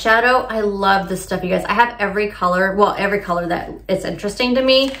shimmer eyeshadow. I love this stuff, you guys. I have every color, well, every color that is interesting to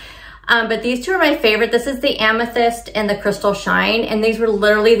me. But these two are my favorite. This is the Amethyst and the Crystal Shine, and these were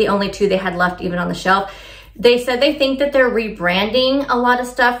literally the only two they had left even on the shelf. They said they think that they're rebranding a lot of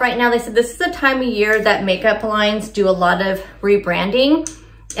stuff right now. They said this is the time of year that makeup lines do a lot of rebranding,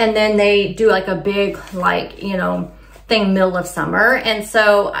 and then they do like a big, like, you know, thing middle of summer. And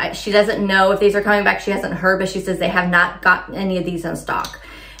so she doesn't know if these are coming back. She hasn't heard, but she says they have not got any of these in stock.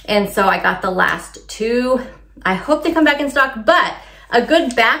 And so I got the last two. I hope they come back in stock, but a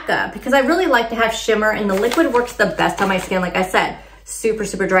good backup, because I really like to have shimmer, and the liquid works the best on my skin. Like I said, super,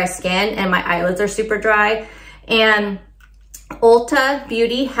 super dry skin, and my eyelids are super dry. And Ulta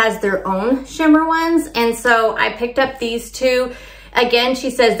Beauty has their own shimmer ones. And so I picked up these two. Again, she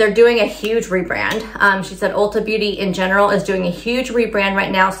says they're doing a huge rebrand. She said Ulta Beauty in general is doing a huge rebrand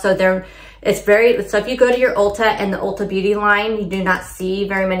right now. So so if you go to your Ulta and the Ulta Beauty line, you do not see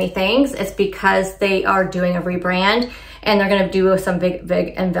very many things. It's because they are doing a rebrand, and they're gonna do some big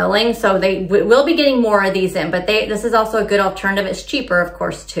unveiling. So they will be getting more of these in, but this is also a good alternative. It's cheaper, of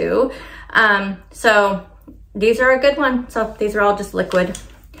course, too. So these are a good one. So these are all just liquid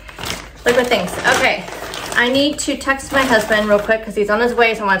things. Okay. I need to text my husband real quick because he's on his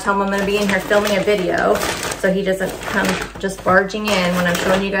way, so I want to tell him I'm going to be in here filming a video so he doesn't come just barging in when I'm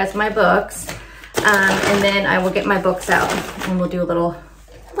showing you guys my books. And then I will get my books out and we'll do a little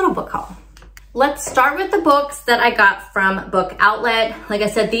book haul. Let's start with the books that I got from Book Outlet. Like I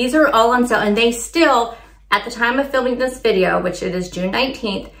said, these are all on sale, and they still, at the time of filming this video, which it is June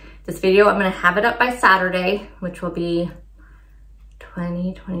 19th, this video, I'm going to have it up by Saturday, which will be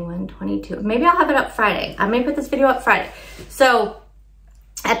 20, 21, 22. Maybe I'll have it up Friday. I may put this video up Friday. So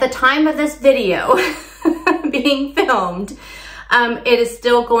at the time of this video being filmed, it is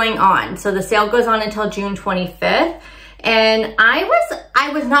still going on. So the sale goes on until June 25th. And I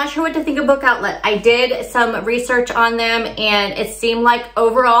was not sure what to think of Book Outlet. I did some research on them, and it seemed like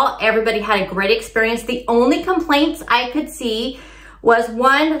overall everybody had a great experience. The only complaints I could see was,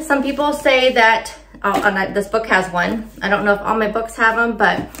 one, some people say that, this book has one. I don't know if all my books have them,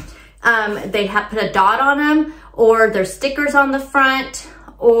 but they have put a dot on them, or there's stickers on the front,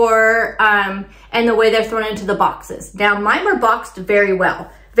 or and the way they're thrown into the boxes. Now mine were boxed very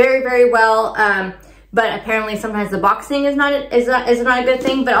well, very, very well. But apparently sometimes the boxing is not a good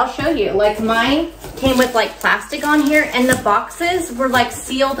thing. But I'll show you. Like mine came with like plastic on here, and the boxes were like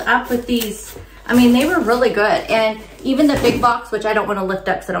sealed up with these. I mean, they were really good. And even the big box, which I don't want to lift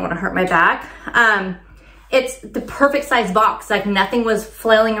up because I don't want to hurt my back, it's the perfect size box. Like nothing was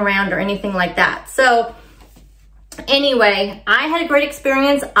flailing around or anything like that. So anyway, I had a great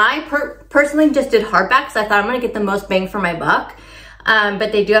experience. I personally just did hardbacks. I thought I'm going to get the most bang for my buck.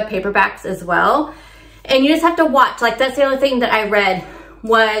 But they do have paperbacks as well. And you just have to watch. Like that's the other thing that I read,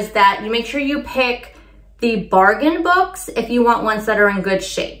 was that you make sure you pick the bargain books if you want ones that are in good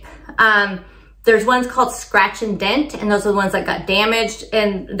shape. There's ones called Scratch and Dent, and those are the ones that got damaged,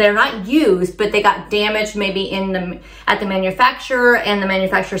 and they're not used, but they got damaged maybe at the manufacturer, and the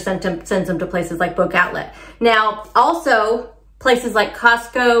manufacturer sends them to places like Book Outlet. Now, also places like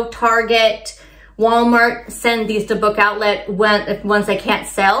Costco, Target, Walmart send these to Book Outlet once they can't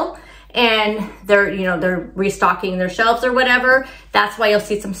sell, and they're restocking their shelves or whatever. That's why you'll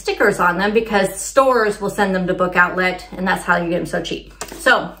see some stickers on them, because stores will send them to Book Outlet, and that's how you get them so cheap.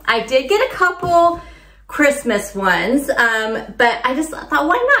 So I did get a couple Christmas ones, but I just thought,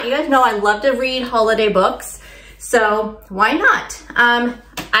 why not? You guys know I love to read holiday books, so why not?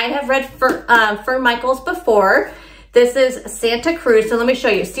 I have read Fern Michaels before. This is Santa Cruz, so let me show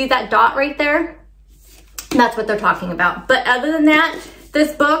you. See that dot right there? That's what they're talking about. But other than that,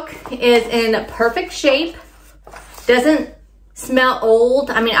 this book is in perfect shape. Doesn't smell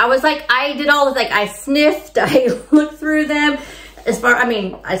old. I mean, I did all this, like I sniffed, I looked through them. As far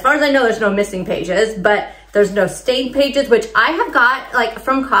as I know, there's no missing pages, but there's no stained pages, which I have got, like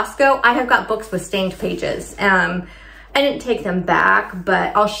from Costco, I have got books with stained pages. I didn't take them back,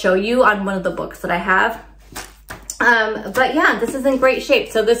 but I'll show you on one of the books that I have. But yeah, this is in great shape.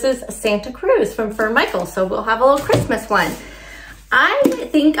 So this is Santa Cruz from Fern Michaels. So we'll have a little Christmas one. I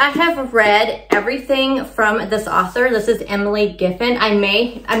think I have read everything from this author. This is Emily Giffin.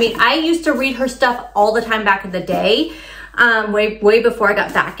 I used to read her stuff all the time back in the day, way before I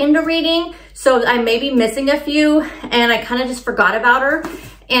got back into reading. So I may be missing a few, and I kind of just forgot about her.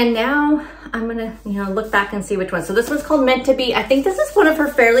 And now I'm gonna, look back and see which one. So this one's called Meant to Be. I think this is one of her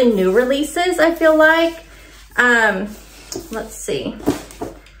fairly new releases, I feel like. Let's see.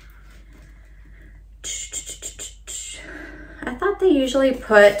 I thought they usually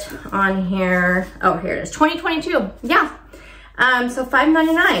put on here, oh, here it is, 2022, yeah. So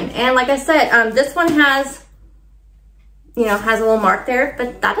 $5.99. And like I said, this one has, has a little mark there,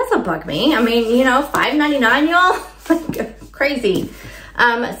 but that doesn't bug me. I mean, $5.99, y'all, crazy.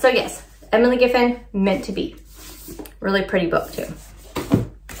 So yes, Emily Giffin, Meant to Be. Really pretty book too.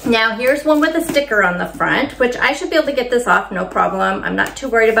 Now here's one with a sticker on the front, which I should be able to get this off, no problem. I'm not too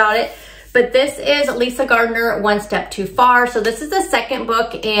worried about it. But this is Lisa Gardner, One Step Too Far. So this is the second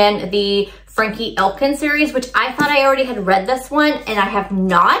book in the Frankie Elkin series, which I thought I already had read this one, and I have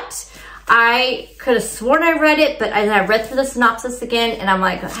not. I could have sworn I read it, but I read through the synopsis again, and I'm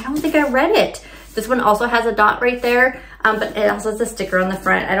like, I don't think I read it. This one also has a dot right there, but it also has a sticker on the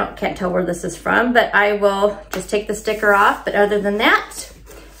front. Can't tell where this is from, but I will just take the sticker off. But other than that,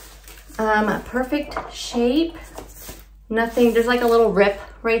 perfect shape. Nothing, there's like a little rip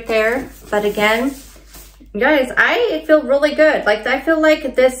right there. But again, you guys, I feel really good. Like, I feel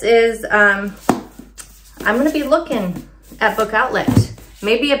like this is, I'm gonna be looking at Book Outlet.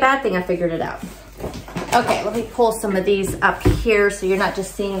 Maybe a bad thing I figured it out. Okay, let me pull some of these up here so you're not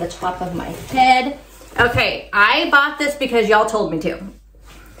just seeing the top of my head. Okay, I bought this because y'all told me to.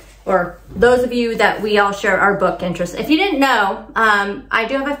 Or those of you that we all share our book interests. If you didn't know, I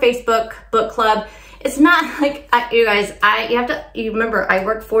do have a Facebook book club. It's not like, you guys, you remember, I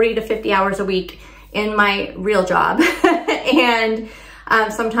work 40 to 50 hours a week in my real job. And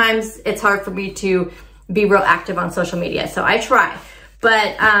sometimes it's hard for me to be real active on social media. So I try.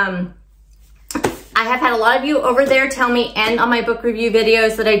 But I have had a lot of you over there tell me, and on my book review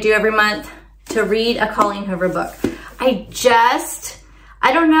videos that I do every month, to read a Colleen Hoover book.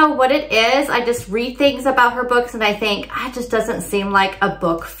 I don't know what it is. I just read things about her books and I think, it just doesn't seem like a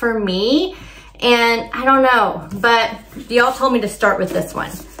book for me. And I don't know, but y'all told me to start with this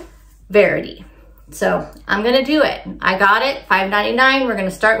one, Verity. So I'm gonna do it. I got it, $5.99. We're gonna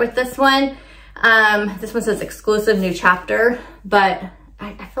start with this one. This one says exclusive new chapter, but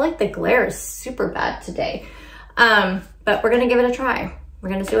I feel like the glare is super bad today. But we're gonna give it a try. We're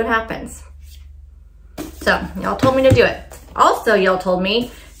gonna see what happens. So y'all told me to do it. Also, y'all told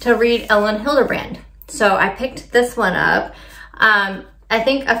me to read Ellen Hilderbrand. So I picked this one up. I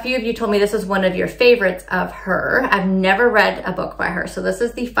think a few of you told me this is one of your favorites of her. I've never read a book by her. So this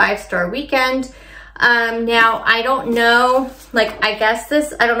is the 5-Star Weekend. Now, I don't know, I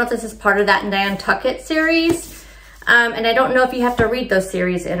don't know if this is part of that Nantucket series. And I don't know if you have to read those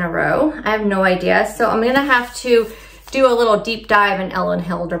series in a row. I have no idea. So I'm gonna have to do a little deep dive in Ellen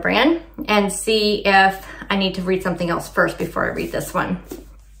Hilderbrand and see if I need to read something else first before I read this one.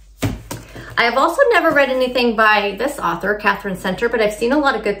 I have also never read anything by this author, Catherine Center, but I've seen a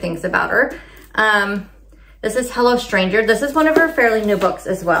lot of good things about her. This is Hello Stranger. This is one of her fairly new books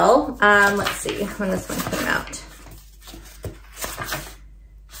as well. Let's see when this one came out.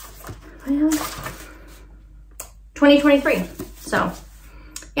 Well, 2023. So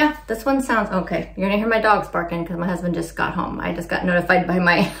yeah, this one sounds okay. You're gonna hear my dogs barking because my husband just got home. I just got notified by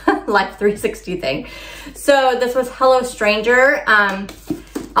my Life 360 thing. So this was Hello Stranger.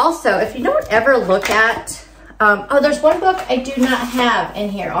 Also, if you don't ever look at, oh, there's one book I do not have in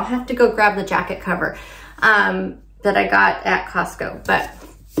here. I'll have to go grab the jacket cover that I got at Costco. But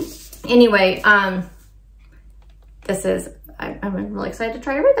anyway, this is, I'm really excited to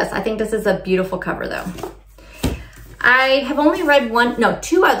try to read this. I think this is a beautiful cover though. I have only read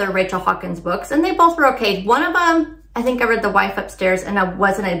two other Rachel Hawkins books, and they both were okay. One of them, I think I read The Wife Upstairs, and I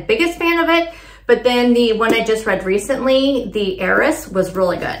wasn't a biggest fan of it. But then the one I just read recently, The Heiress, was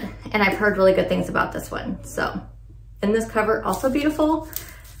really good. And I've heard really good things about this one. So, and this cover, also beautiful.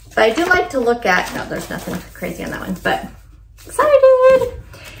 But I do like to look at, no, there's nothing crazy on that one, but excited.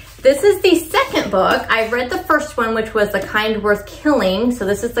 This is the second book. I read the first one, which was The Kind Worth Killing. So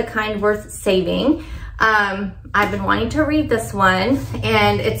this is The Kind Worth Saving. I've been wanting to read this one,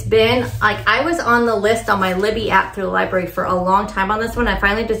 and it's been, I was on the list on my Libby app through the library for a long time on this one. I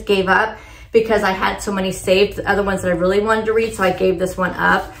finally just gave up because I had so many saved, the other ones that I really wanted to read, so I gave this one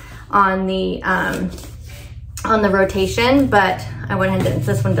up on the rotation, but I went ahead and did.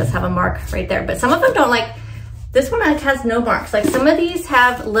 This one does have a mark right there, but some of them don't. This one has no marks. Some of these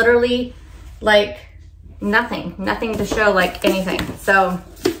have literally nothing to show anything. So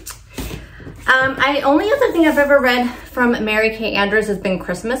only other thing I've ever read from Mary Kay Andrews has been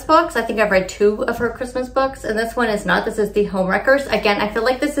Christmas books. I think I've read 2 of her Christmas books, and this one is not. This is The Homewreckers. Again, I feel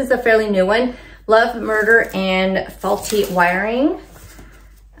like this is a fairly new one. Love, Murder, and Faulty Wiring.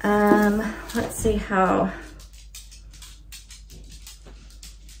 Let's see how.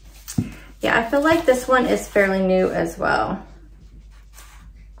 Yeah, I feel like this one is fairly new as well.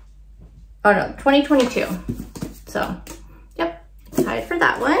 Oh no, 2022. So, yep, excited for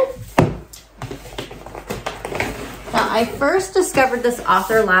that one. Now, I first discovered this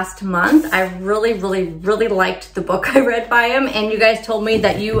author last month. I really liked the book I read by him, and you guys told me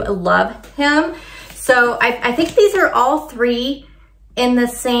that you love him. So I think these are all three in the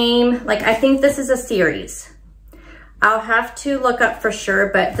same, like, I think this is a series. I'll have to look up for sure,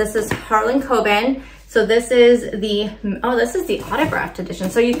 but this is Harlan Coben. So this is the, oh, this is the autographed edition.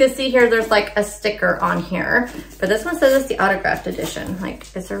 So you can see here, there's like a sticker on here, but this one says it's the autographed edition.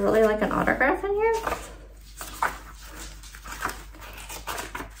 Like, is there really like an autograph in here?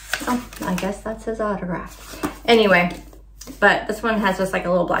 Oh, I guess that's his autograph. Anyway, but this one has just like a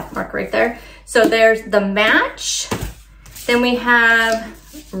little black mark right there. So there's The Match. Then we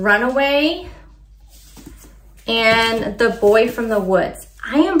have Runaway and The Boy from the Woods.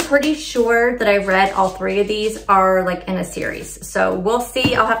 I am pretty sure that I read all three of these are like in a series. So we'll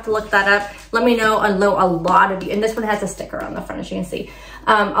see. I'll have to look that up. Let me know. I know a lot of you, and this one has a sticker on the front, as you can see.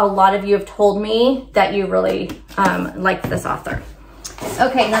 A lot of you have told me that you really like this author.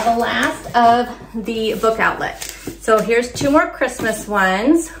 Okay, now the last of the book outlet. So here's two more Christmas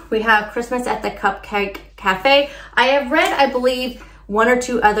ones. We have Christmas at the Cupcake Cafe. I have read, I believe, one or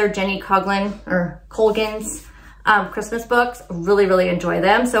two other Jenny Colgan's Christmas books. Really enjoy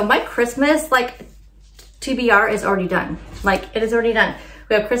them. So my Christmas, like, TBR is already done. Like, it is already done.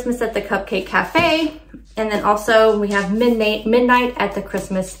 We have Christmas at the Cupcake Cafe, and then also we have Midnight at the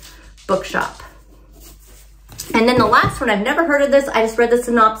Christmas Bookshop. And then the last one, I've never heard of this. I just read the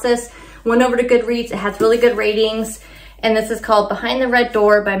synopsis, went over to Goodreads. It has really good ratings. And this is called Behind the Red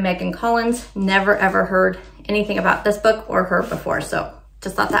Door by Megan Collins. Never ever heard anything about this book or her before. So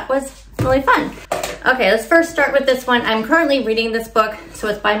just thought that was really fun. Okay, let's first start with this one. I'm currently reading this book. So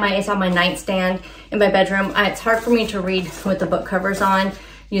it's on my nightstand in my bedroom. It's hard for me to read with the book covers on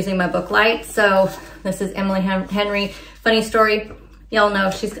using my book light. So this is Emily Henry. Funny story. Y'all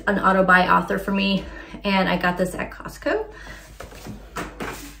know she's an auto-buy author for me, and I got this at Costco.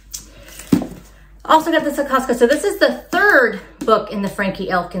 Also got this at Costco. So this is the third book in the Frankie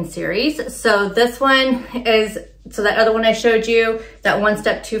Elkin series. So this one is, so that other one I showed you, that One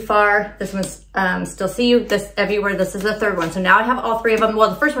Step Too Far, this one's Still See You, This Everywhere, this is the third one. So now I have all three of them. Well,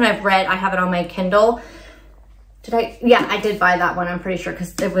 the first one I've read, I have it on my Kindle. Yeah, I did buy that one, I'm pretty sure,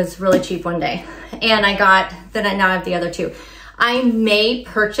 because it was really cheap one day. And now I have the other two. I may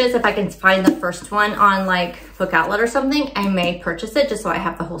purchase, if I can find the first one on like Book Outlet or something, I may purchase it just so I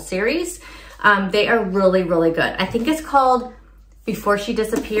have the whole series. They are really good. I think it's called Before She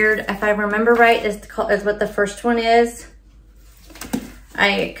Disappeared, if I remember right, is what the first one is.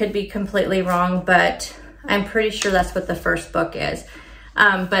 I could be completely wrong, but I'm pretty sure that's what the first book is.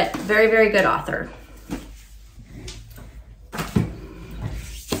 But very good author.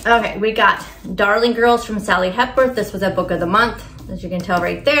 Okay, we got Darling Girls from Sally Hepworth. This was a book of the month, as you can tell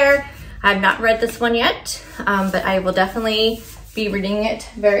right there. I have not read this one yet, but I will definitely be reading it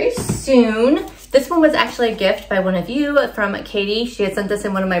very soon. This one was actually a gift by one of you from Katie. She had sent this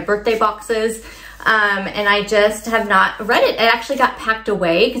in one of my birthday boxes, and I just have not read it. It actually got packed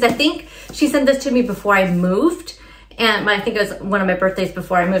away because I think she sent this to me before I moved. And I think it was one of my birthdays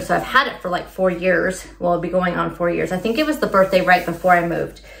before I moved. So I've had it for like 4 years. Well, it'll be going on 4 years. I think it was the birthday right before I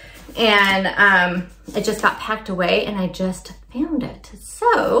moved. And it just got packed away and I just found it.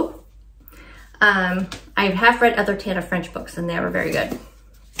 So I have read other Tana French books and they were very good.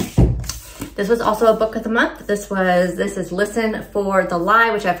 This was also a book of the month. This is Listen for the Lie,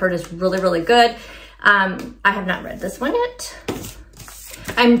 which I've heard is really good. I have not read this one yet.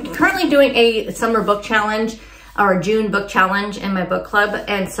 I'm currently doing a summer book challenge, or a June book challenge in my book club.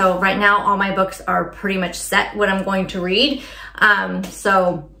 And so right now all my books are pretty much set what I'm going to read.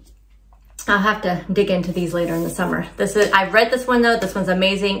 So I'll have to dig into these later in the summer. I've read this one though. This one's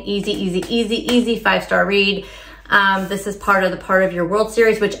amazing. Easy 5-star read. This is part of Your World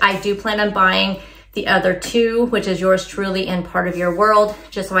series, which I do plan on buying the other two, which is Yours Truly and Part of Your World,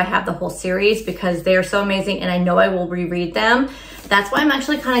 just so I have the whole series because they are so amazing and I know I will reread them. That's why I'm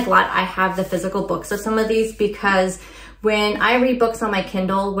actually kind of glad I have the physical books of some of these, because when I read books on my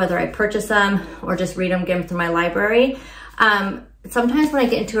Kindle, whether I purchase them or just read them, get them through my library, sometimes when I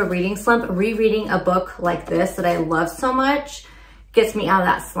get into a reading slump, rereading a book like this that I love so much gets me out of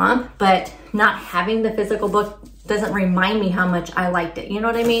that slump, but not having the physical book doesn't remind me how much I liked it. You know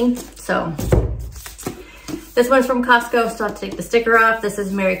what I mean? So this one's from Costco, so I'll take the sticker off. This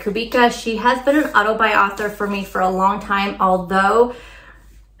is Mary Kubica. She has been an auto-buy author for me for a long time, although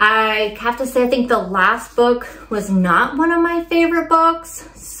I have to say, I think the last book was not one of my favorite books.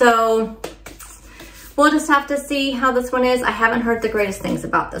 So we'll just have to see how this one is. I haven't heard the greatest things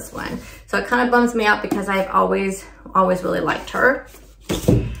about this one. So it kind of bums me out because I've always really liked her.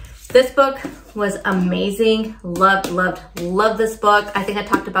 This book was amazing. Loved this book. I think I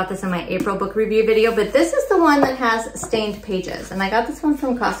talked about this in my April book review video, but this is the one that has stained pages. And I got this one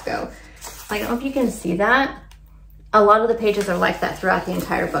from Costco. I don't know if you can see that. A lot of the pages are like that throughout the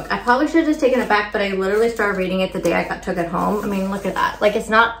entire book. I probably should have just taken it back, but I literally started reading it the day I took it home. I mean, look at that. Like, it's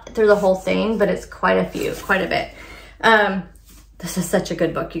not through the whole thing, but it's quite a bit. This is such a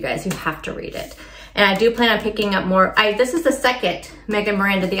good book, you guys. You have to read it. And I do plan on picking up more. This is the second Megan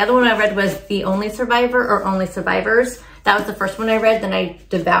Miranda. The other one I read was The Only Survivor or Only Survivors. That was the first one I read. Then I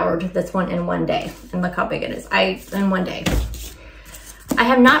devoured this one in one day. And look how big it is. In one day. I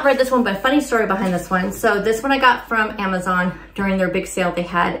have not read this one, but funny story behind this one. So this one I got from Amazon during their big sale they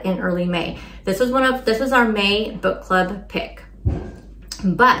had in early May. This was our May book club pick.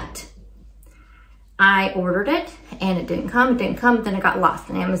 But I ordered it and it didn't come, then it got lost.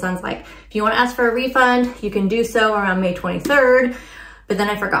 And Amazon's like, if you want to ask for a refund, you can do so around May 23rd. But then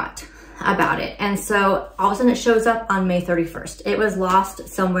I forgot about it. And so all of a sudden it shows up on May 31st. It was lost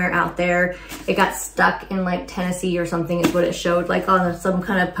somewhere out there. It got stuck in like Tennessee or something is what it showed, like on some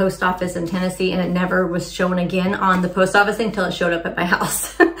kind of post office in Tennessee, and it never was shown again on the post office thing until it showed up at my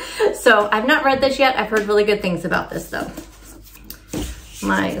house. So I've not read this yet. I've heard really good things about this though.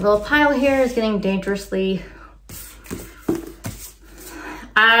 My little pile here is getting dangerously.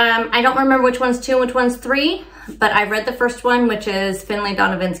 I don't remember which one's 2 and which one's 3, but I read the first one, which is Finlay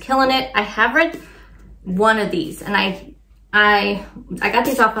Donovan's Killing It. I have read one of these, and I got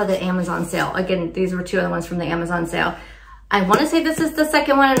these off of the Amazon sale. Again, these were 2 other ones from the Amazon sale. I want to say this is the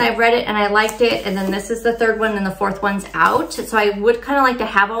second one, and I read it and I liked it, and then this is the third one, and the fourth one's out. So I would kind of like to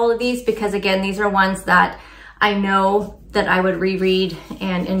have all of these because, again, these are ones that I know that I would reread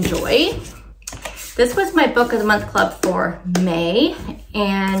and enjoy. This was my book of the month club for May,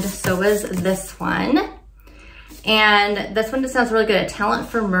 and so was this one. And this one just sounds really good. A Talent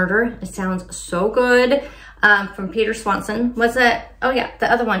for Murder. It sounds so good. From Peter Swanson. Was it? Oh yeah,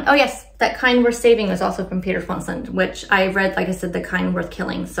 the other one. Oh yes, That Kind Worth Saving was also from Peter Swanson, which I read, like I said, The Kind Worth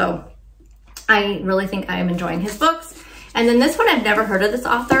Killing. So I really think I am enjoying his books. And then this one, I've never heard of this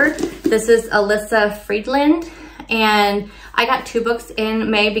author. This is Alyssa Friedland. And I got 2 books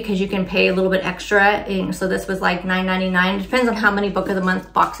in May because you can pay a little bit extra. And so this was like $9.99. It depends on how many book of the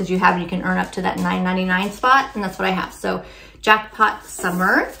month boxes you have. You can earn up to that $9.99 spot. And that's what I have. So Jackpot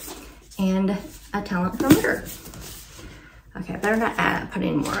Summer and A Talent for Murder. Okay, I better not put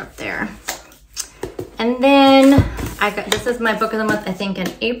any more up there. And then this is my book of the month, I think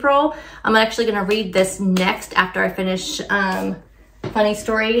in April. I'm actually gonna read this next after I finish Funny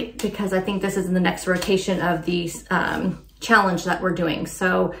Story, because I think this is in the next rotation of the challenge that we're doing.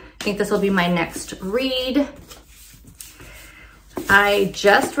 So I think this will be my next read. I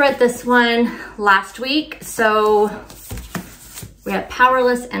just read this one last week. So we have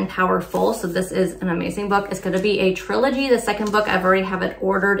Powerless and Powerful. So this is an amazing book. It's going to be a trilogy. The second book, I've already have it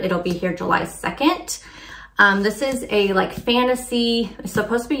ordered. It'll be here July 2nd. This is a like fantasy. It's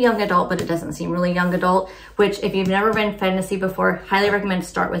supposed to be young adult, but it doesn't seem really young adult, which if you've never read fantasy before, highly recommend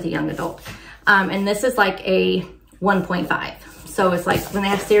start with a young adult. And this is like a 1.5. So it's like when they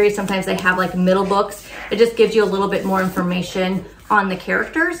have series, sometimes they have like middle books. It just gives you a little bit more information on the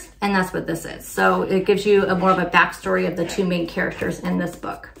characters, and that's what this is. So it gives you more of a backstory of the 2 main characters in this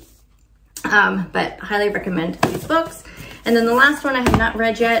book. But highly recommend these books. And then the last one I have not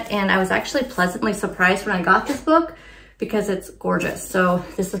read yet, and I was actually pleasantly surprised when I got this book because it's gorgeous. So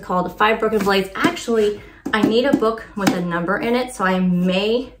this is called 5 Broken Blades. Actually, I need a book with a number in it, so I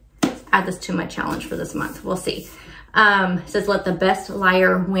may add this to my challenge for this month. We'll see. It says Let the Best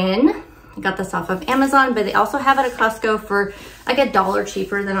Liar Win. I got this off of Amazon, but they also have it at Costco for like $1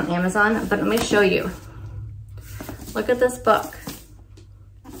 cheaper than on Amazon. But let me show you. Look at this book.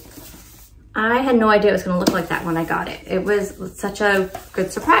 I had no idea it was going to look like that when I got it. It was such a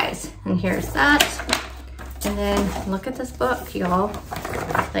good surprise. And here's that. And then look at this book, y'all.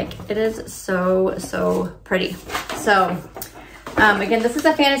 Like, it is so, so pretty. So, again, this is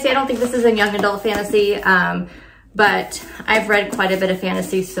a fantasy. I don't think this is a young adult fantasy. But I've read quite a bit of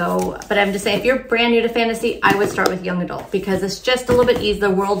fantasy, but I'm just saying, if you're brand new to fantasy, I would start with young adult because it's just a little bit easier.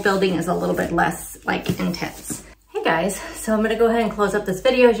 The world building is a little bit less like intense. Hey guys, so I'm gonna go ahead and close up this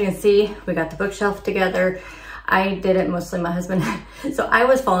video. As you can see, we got the bookshelf together. I did it, mostly my husband. So I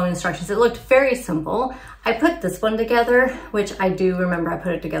was following instructions. It looked very simple. I put this one together, which I do remember I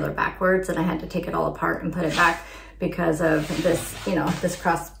put it together backwards and I had to take it all apart and put it back. because of this, you know, this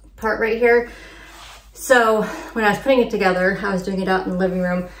cross part right here. So when I was putting it together, I was doing it out in the living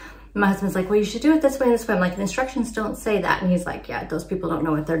room. My husband's like, well, you should do it this way and this way. I'm like, the instructions don't say that. And he's like, yeah, those people don't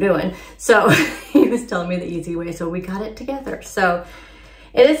know what they're doing. So he was telling me the easy way. So we got it together. So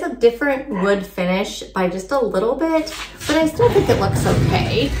it is a different wood finish by just a little bit, but I still think it looks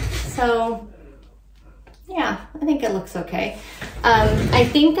okay. So yeah, I think it looks okay. I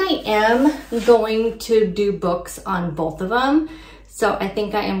think I am going to do books on both of them. So I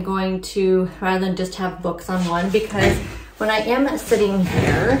think I am going to, rather than just have books on one, because when I am sitting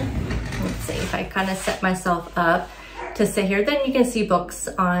here, let's see if I kind of set myself up to sit here, then you can see books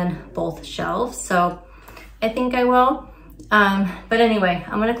on both shelves. So I think I will. But anyway,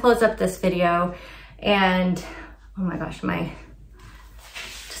 I'm gonna close up this video and, oh my gosh,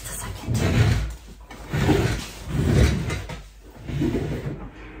 just a second.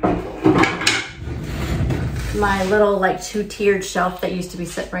 My little like 2-tiered shelf that used to be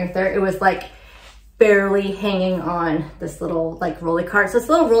sitting right there, it was like barely hanging on this little like rolly cart. So it's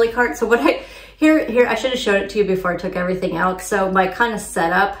a little rolly cart. So what here, I should have showed it to you before I took everything out. So my kind of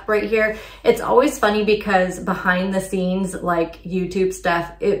setup right here, it's always funny because behind the scenes, like YouTube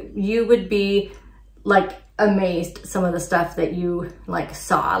stuff, you would be like amazed some of the stuff that you like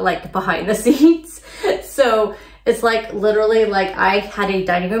saw like behind the scenes. So it's like literally like I had a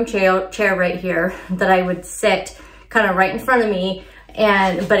dining room chair right here that I would sit kind of right in front of me,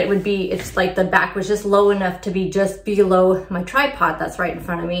 but it's like the back was just low enough to be just below my tripod that's right in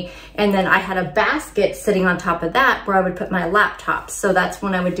front of me. And then I had a basket sitting on top of that where I would put my laptop. So that's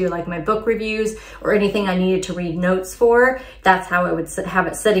when I would do like my book reviews or anything I needed to read notes for. That's how I would have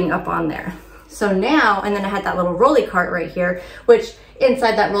it sitting up on there. So now, and then I had that little rolly cart right here, which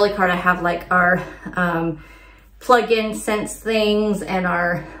inside that rolly cart I have like our plug-in scents things and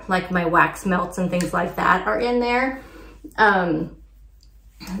our like my wax melts and things like that are in there.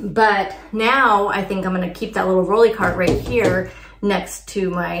 But now I think I'm gonna keep that little rolly cart right here next to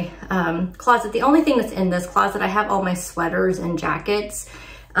my closet. The only thing that's in this closet, I have all my sweaters and jackets,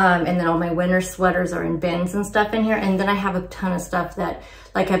 and then all my winter sweaters are in bins and stuff in here. And then I have a ton of stuff that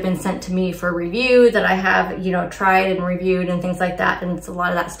like have been sent to me for review that I have, you know, tried and reviewed and things like that. And it's a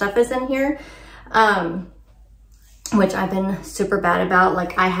lot of that stuff is in here. Which I've been super bad about.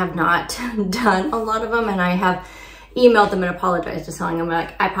 Like I have not done a lot of them, and I have emailed them and apologized, just telling them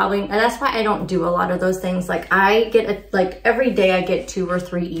like and that's why I don't do a lot of those things. Like I get like every day I get 2 or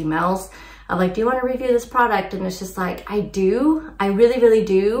 3 emails of like, do you want to review this product? And it's just like, I do, I really, really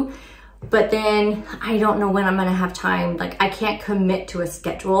do. But then I don't know when I'm gonna have time. Like I can't commit to a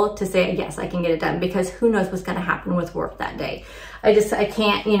schedule to say, yes, I can get it done, because who knows what's gonna happen with work that day. I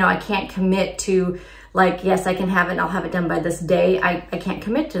can't, you know, I can't commit to like, yes, I can have it, I'll have it done by this day. I can't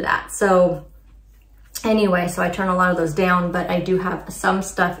commit to that. So anyway, so I turn a lot of those down, but I do have some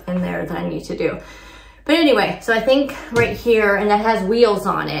stuff in there that I need to do. But anyway, so I think right here, and that has wheels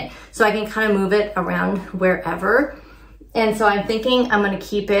on it, so I can kind of move it around wherever. And so I'm thinking I'm gonna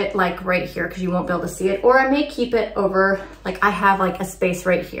keep it like right here because you won't be able to see it, or I may keep it over, like I have like a space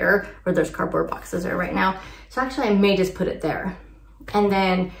right here where there's cardboard boxes there right now. So actually I may just put it there. And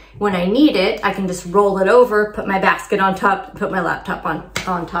then when I need it, I can just roll it over, put my basket on top, put my laptop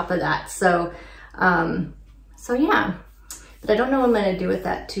on top of that. So, so yeah, but I don't know what I'm gonna do with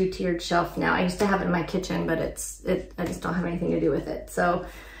that 2-tiered shelf now. I used to have it in my kitchen, but I just don't have anything to do with it. So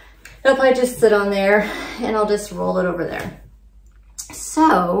it'll probably just sit on there and I'll just roll it over there.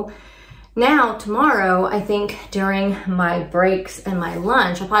 So now tomorrow, I think during my breaks and my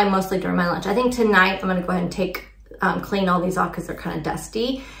lunch, probably mostly during my lunch, I think tonight I'm gonna go ahead and clean all these off because they're kind of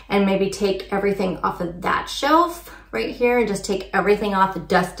dusty, and maybe take everything off of that shelf right here and just take everything off,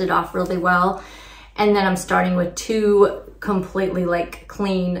 dust it off really well. And then I'm starting with 2 completely like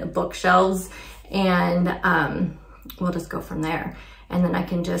clean bookshelves, and we'll just go from there. And then I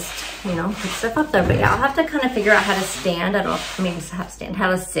can just, you know, put stuff up there. But yeah, I'll have to kind of figure out how to stand. I don't know if maybe have to stand,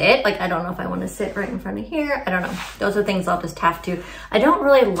 how to sit. Like, I don't know if I want to sit right in front of here. I don't know. Those are things I'll just have to. I don't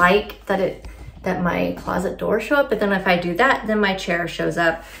really like that my closet doors show up, but then if I do that, then my chair shows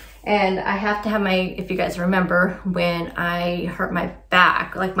up. And I have to have if you guys remember, when I hurt my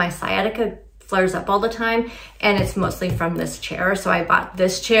back, like my sciatica flares up all the time, and it's mostly from this chair. So I bought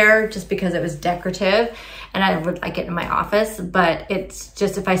this chair just because it was decorative and I would like it in my office, but it's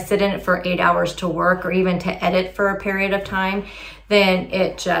just, if I sit in it for 8 hours to work or even to edit for a period of time, then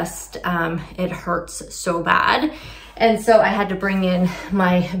it just, it hurts so bad. And so I had to bring in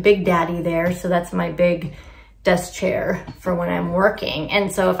my Big Daddy there. So that's my big desk chair for when I'm working.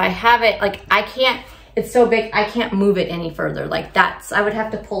 And so if I have it, like I can't it's so big, I can't move it any further. Like that's, I would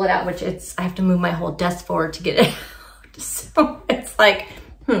have to pull it out, which I have to move my whole desk forward to get it out. So it's like,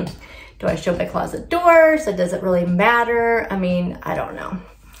 do I show my closet door? So does it really matter? I mean, I don't know.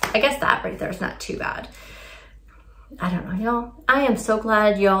 I guess that right there is not too bad. I don't know, y'all. I am so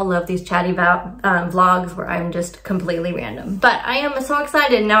glad y'all love these chatty vlogs where I'm just completely random. But I am so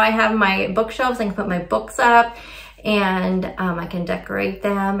excited. Now I have my bookshelves. I can put my books up and I can decorate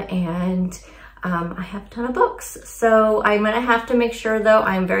them, and I have a ton of books. So I'm gonna have to make sure though,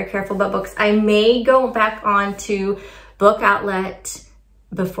 I'm very careful about books. I may go back on to Book Outlet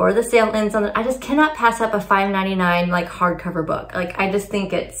before the sale ends on it. I just cannot pass up a $5.99 like hardcover book. Like I just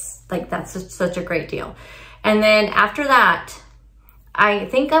think it's like, that's just such a great deal. And then after that, I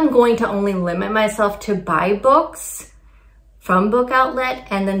think I'm going to only limit myself to buy books from Book Outlet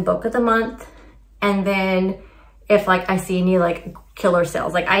and then Book of the Month. And then if like I see any like killer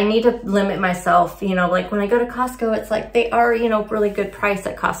sales, like I need to limit myself, you know, like when I go to Costco, it's like they are, you know, really good price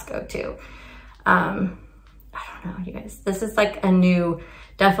at Costco too. I don't know, you guys, this is like a new,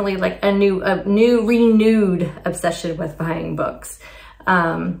 definitely like a new renewed obsession with buying books.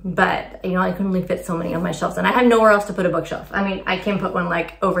 But you know, I can only fit so many on my shelves and I have nowhere else to put a bookshelf. I mean, I can put one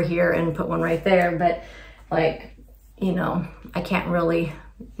like over here and put one right there, but like, you know, I can't really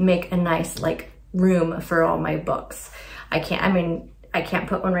make a nice like room for all my books. I can't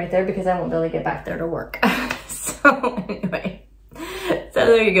put one right there because I won't be able to get back there to work. So anyway, so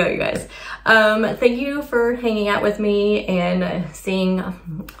there you go, you guys. Thank you for hanging out with me and seeing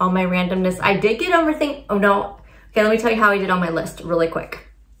all my randomness. I did get everything. Oh no. Okay, let me tell you how I did on my list really quick.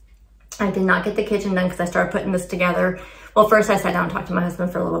 I did not get the kitchen done because I started putting this together. Well, first I sat down and talked to my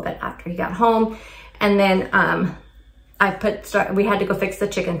husband for a little bit after he got home. And then we had to go fix the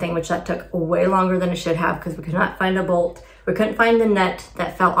chicken thing, which that took way longer than it should have because we could not find a bolt. We couldn't find the nut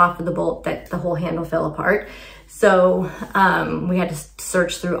that fell off of the bolt, that the whole handle fell apart. So we had to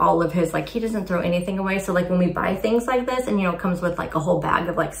search through all of his, like he doesn't throw anything away. So like when we buy things like this and you know, it comes with like a whole bag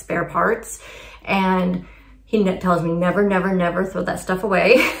of like spare parts, and he tells me never, never, never throw that stuff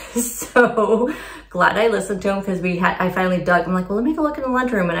away. So glad I listened to him because I finally dug. I'm like, well, let me go look in the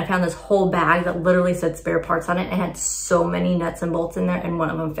lunchroom. And I found this whole bag that literally said spare parts on it. And had so many nuts and bolts in there and one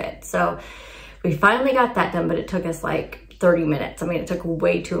of them fit. So we finally got that done, but it took us like 30 minutes. I mean, it took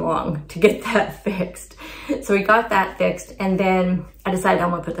way too long to get that fixed. So we got that fixed. And then I decided I'm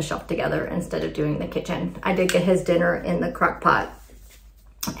gonna put the shelf together instead of doing the kitchen. I did get his dinner in the crock pot.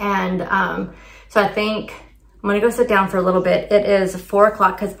 And so I think I'm gonna go sit down for a little bit. It is 4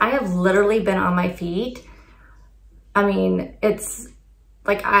 o'clock because I have literally been on my feet. I mean, it's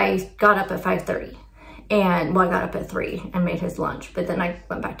like I got up at 5:30 and well, I got up at 3 and made his lunch, but then I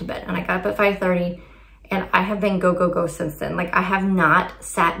went back to bed and I got up at 5:30 and I have been go, go, go since then. Like I have not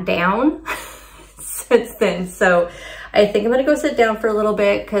sat down since then. So I think I'm gonna go sit down for a little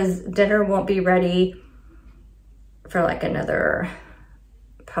bit because dinner won't be ready for like another,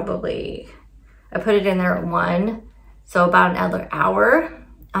 probably, I put it in there at 1, so about another hour.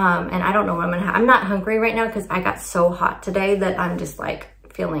 And I don't know what I'm gonna have. I'm not hungry right now because I got so hot today that I'm just like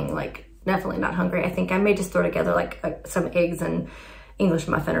feeling like definitely not hungry. I think I may just throw together like some eggs and English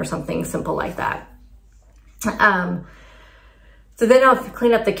muffin or something simple like that. So then I'll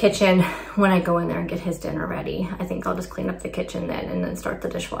clean up the kitchen when I go in there and get his dinner ready. I think I'll just clean up the kitchen then and then start the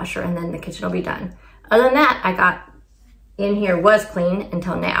dishwasher and then the kitchen will be done. Other than that, I got in here was clean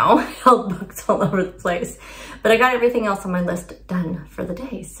until now. Held books all over the place. But I got everything else on my list done for the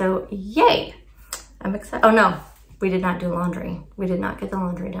day. So yay. I'm excited. Oh no, we did not do laundry. We did not get the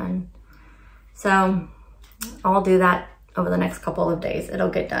laundry done. So I'll do that over the next couple of days. It'll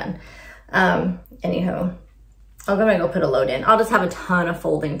get done. Anywho, I'm gonna go put a load in. I'll just have a ton of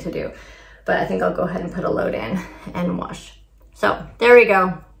folding to do. But I think I'll go ahead and put a load in and wash. So there we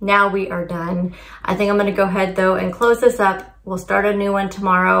go. Now we are done. I think I'm gonna go ahead though and close this up. We'll start a new one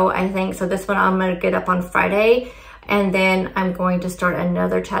tomorrow, I think. So this one I'm gonna get up on Friday, and then I'm going to start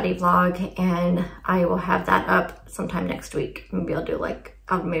another chatty vlog, and I will have that up sometime next week. Maybe I'll do like,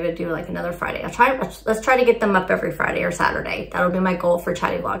 another Friday. Let's try to get them up every Friday or Saturday. That'll be my goal for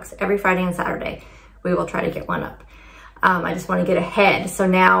chatty vlogs. Every Friday and Saturday, we will try to get one up. I just want to get ahead. So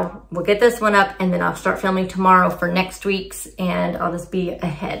now we'll get this one up and then I'll start filming tomorrow for next week's, and I'll just be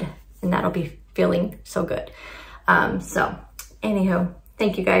ahead, and that'll be feeling so good. So anywho,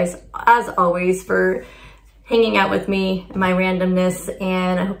 thank you guys as always for hanging out with me, my randomness,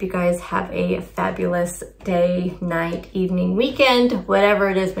 and I hope you guys have a fabulous day, night, evening, weekend, whatever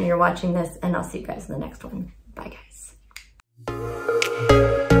it is when you're watching this, and I'll see you guys in the next one. Bye guys.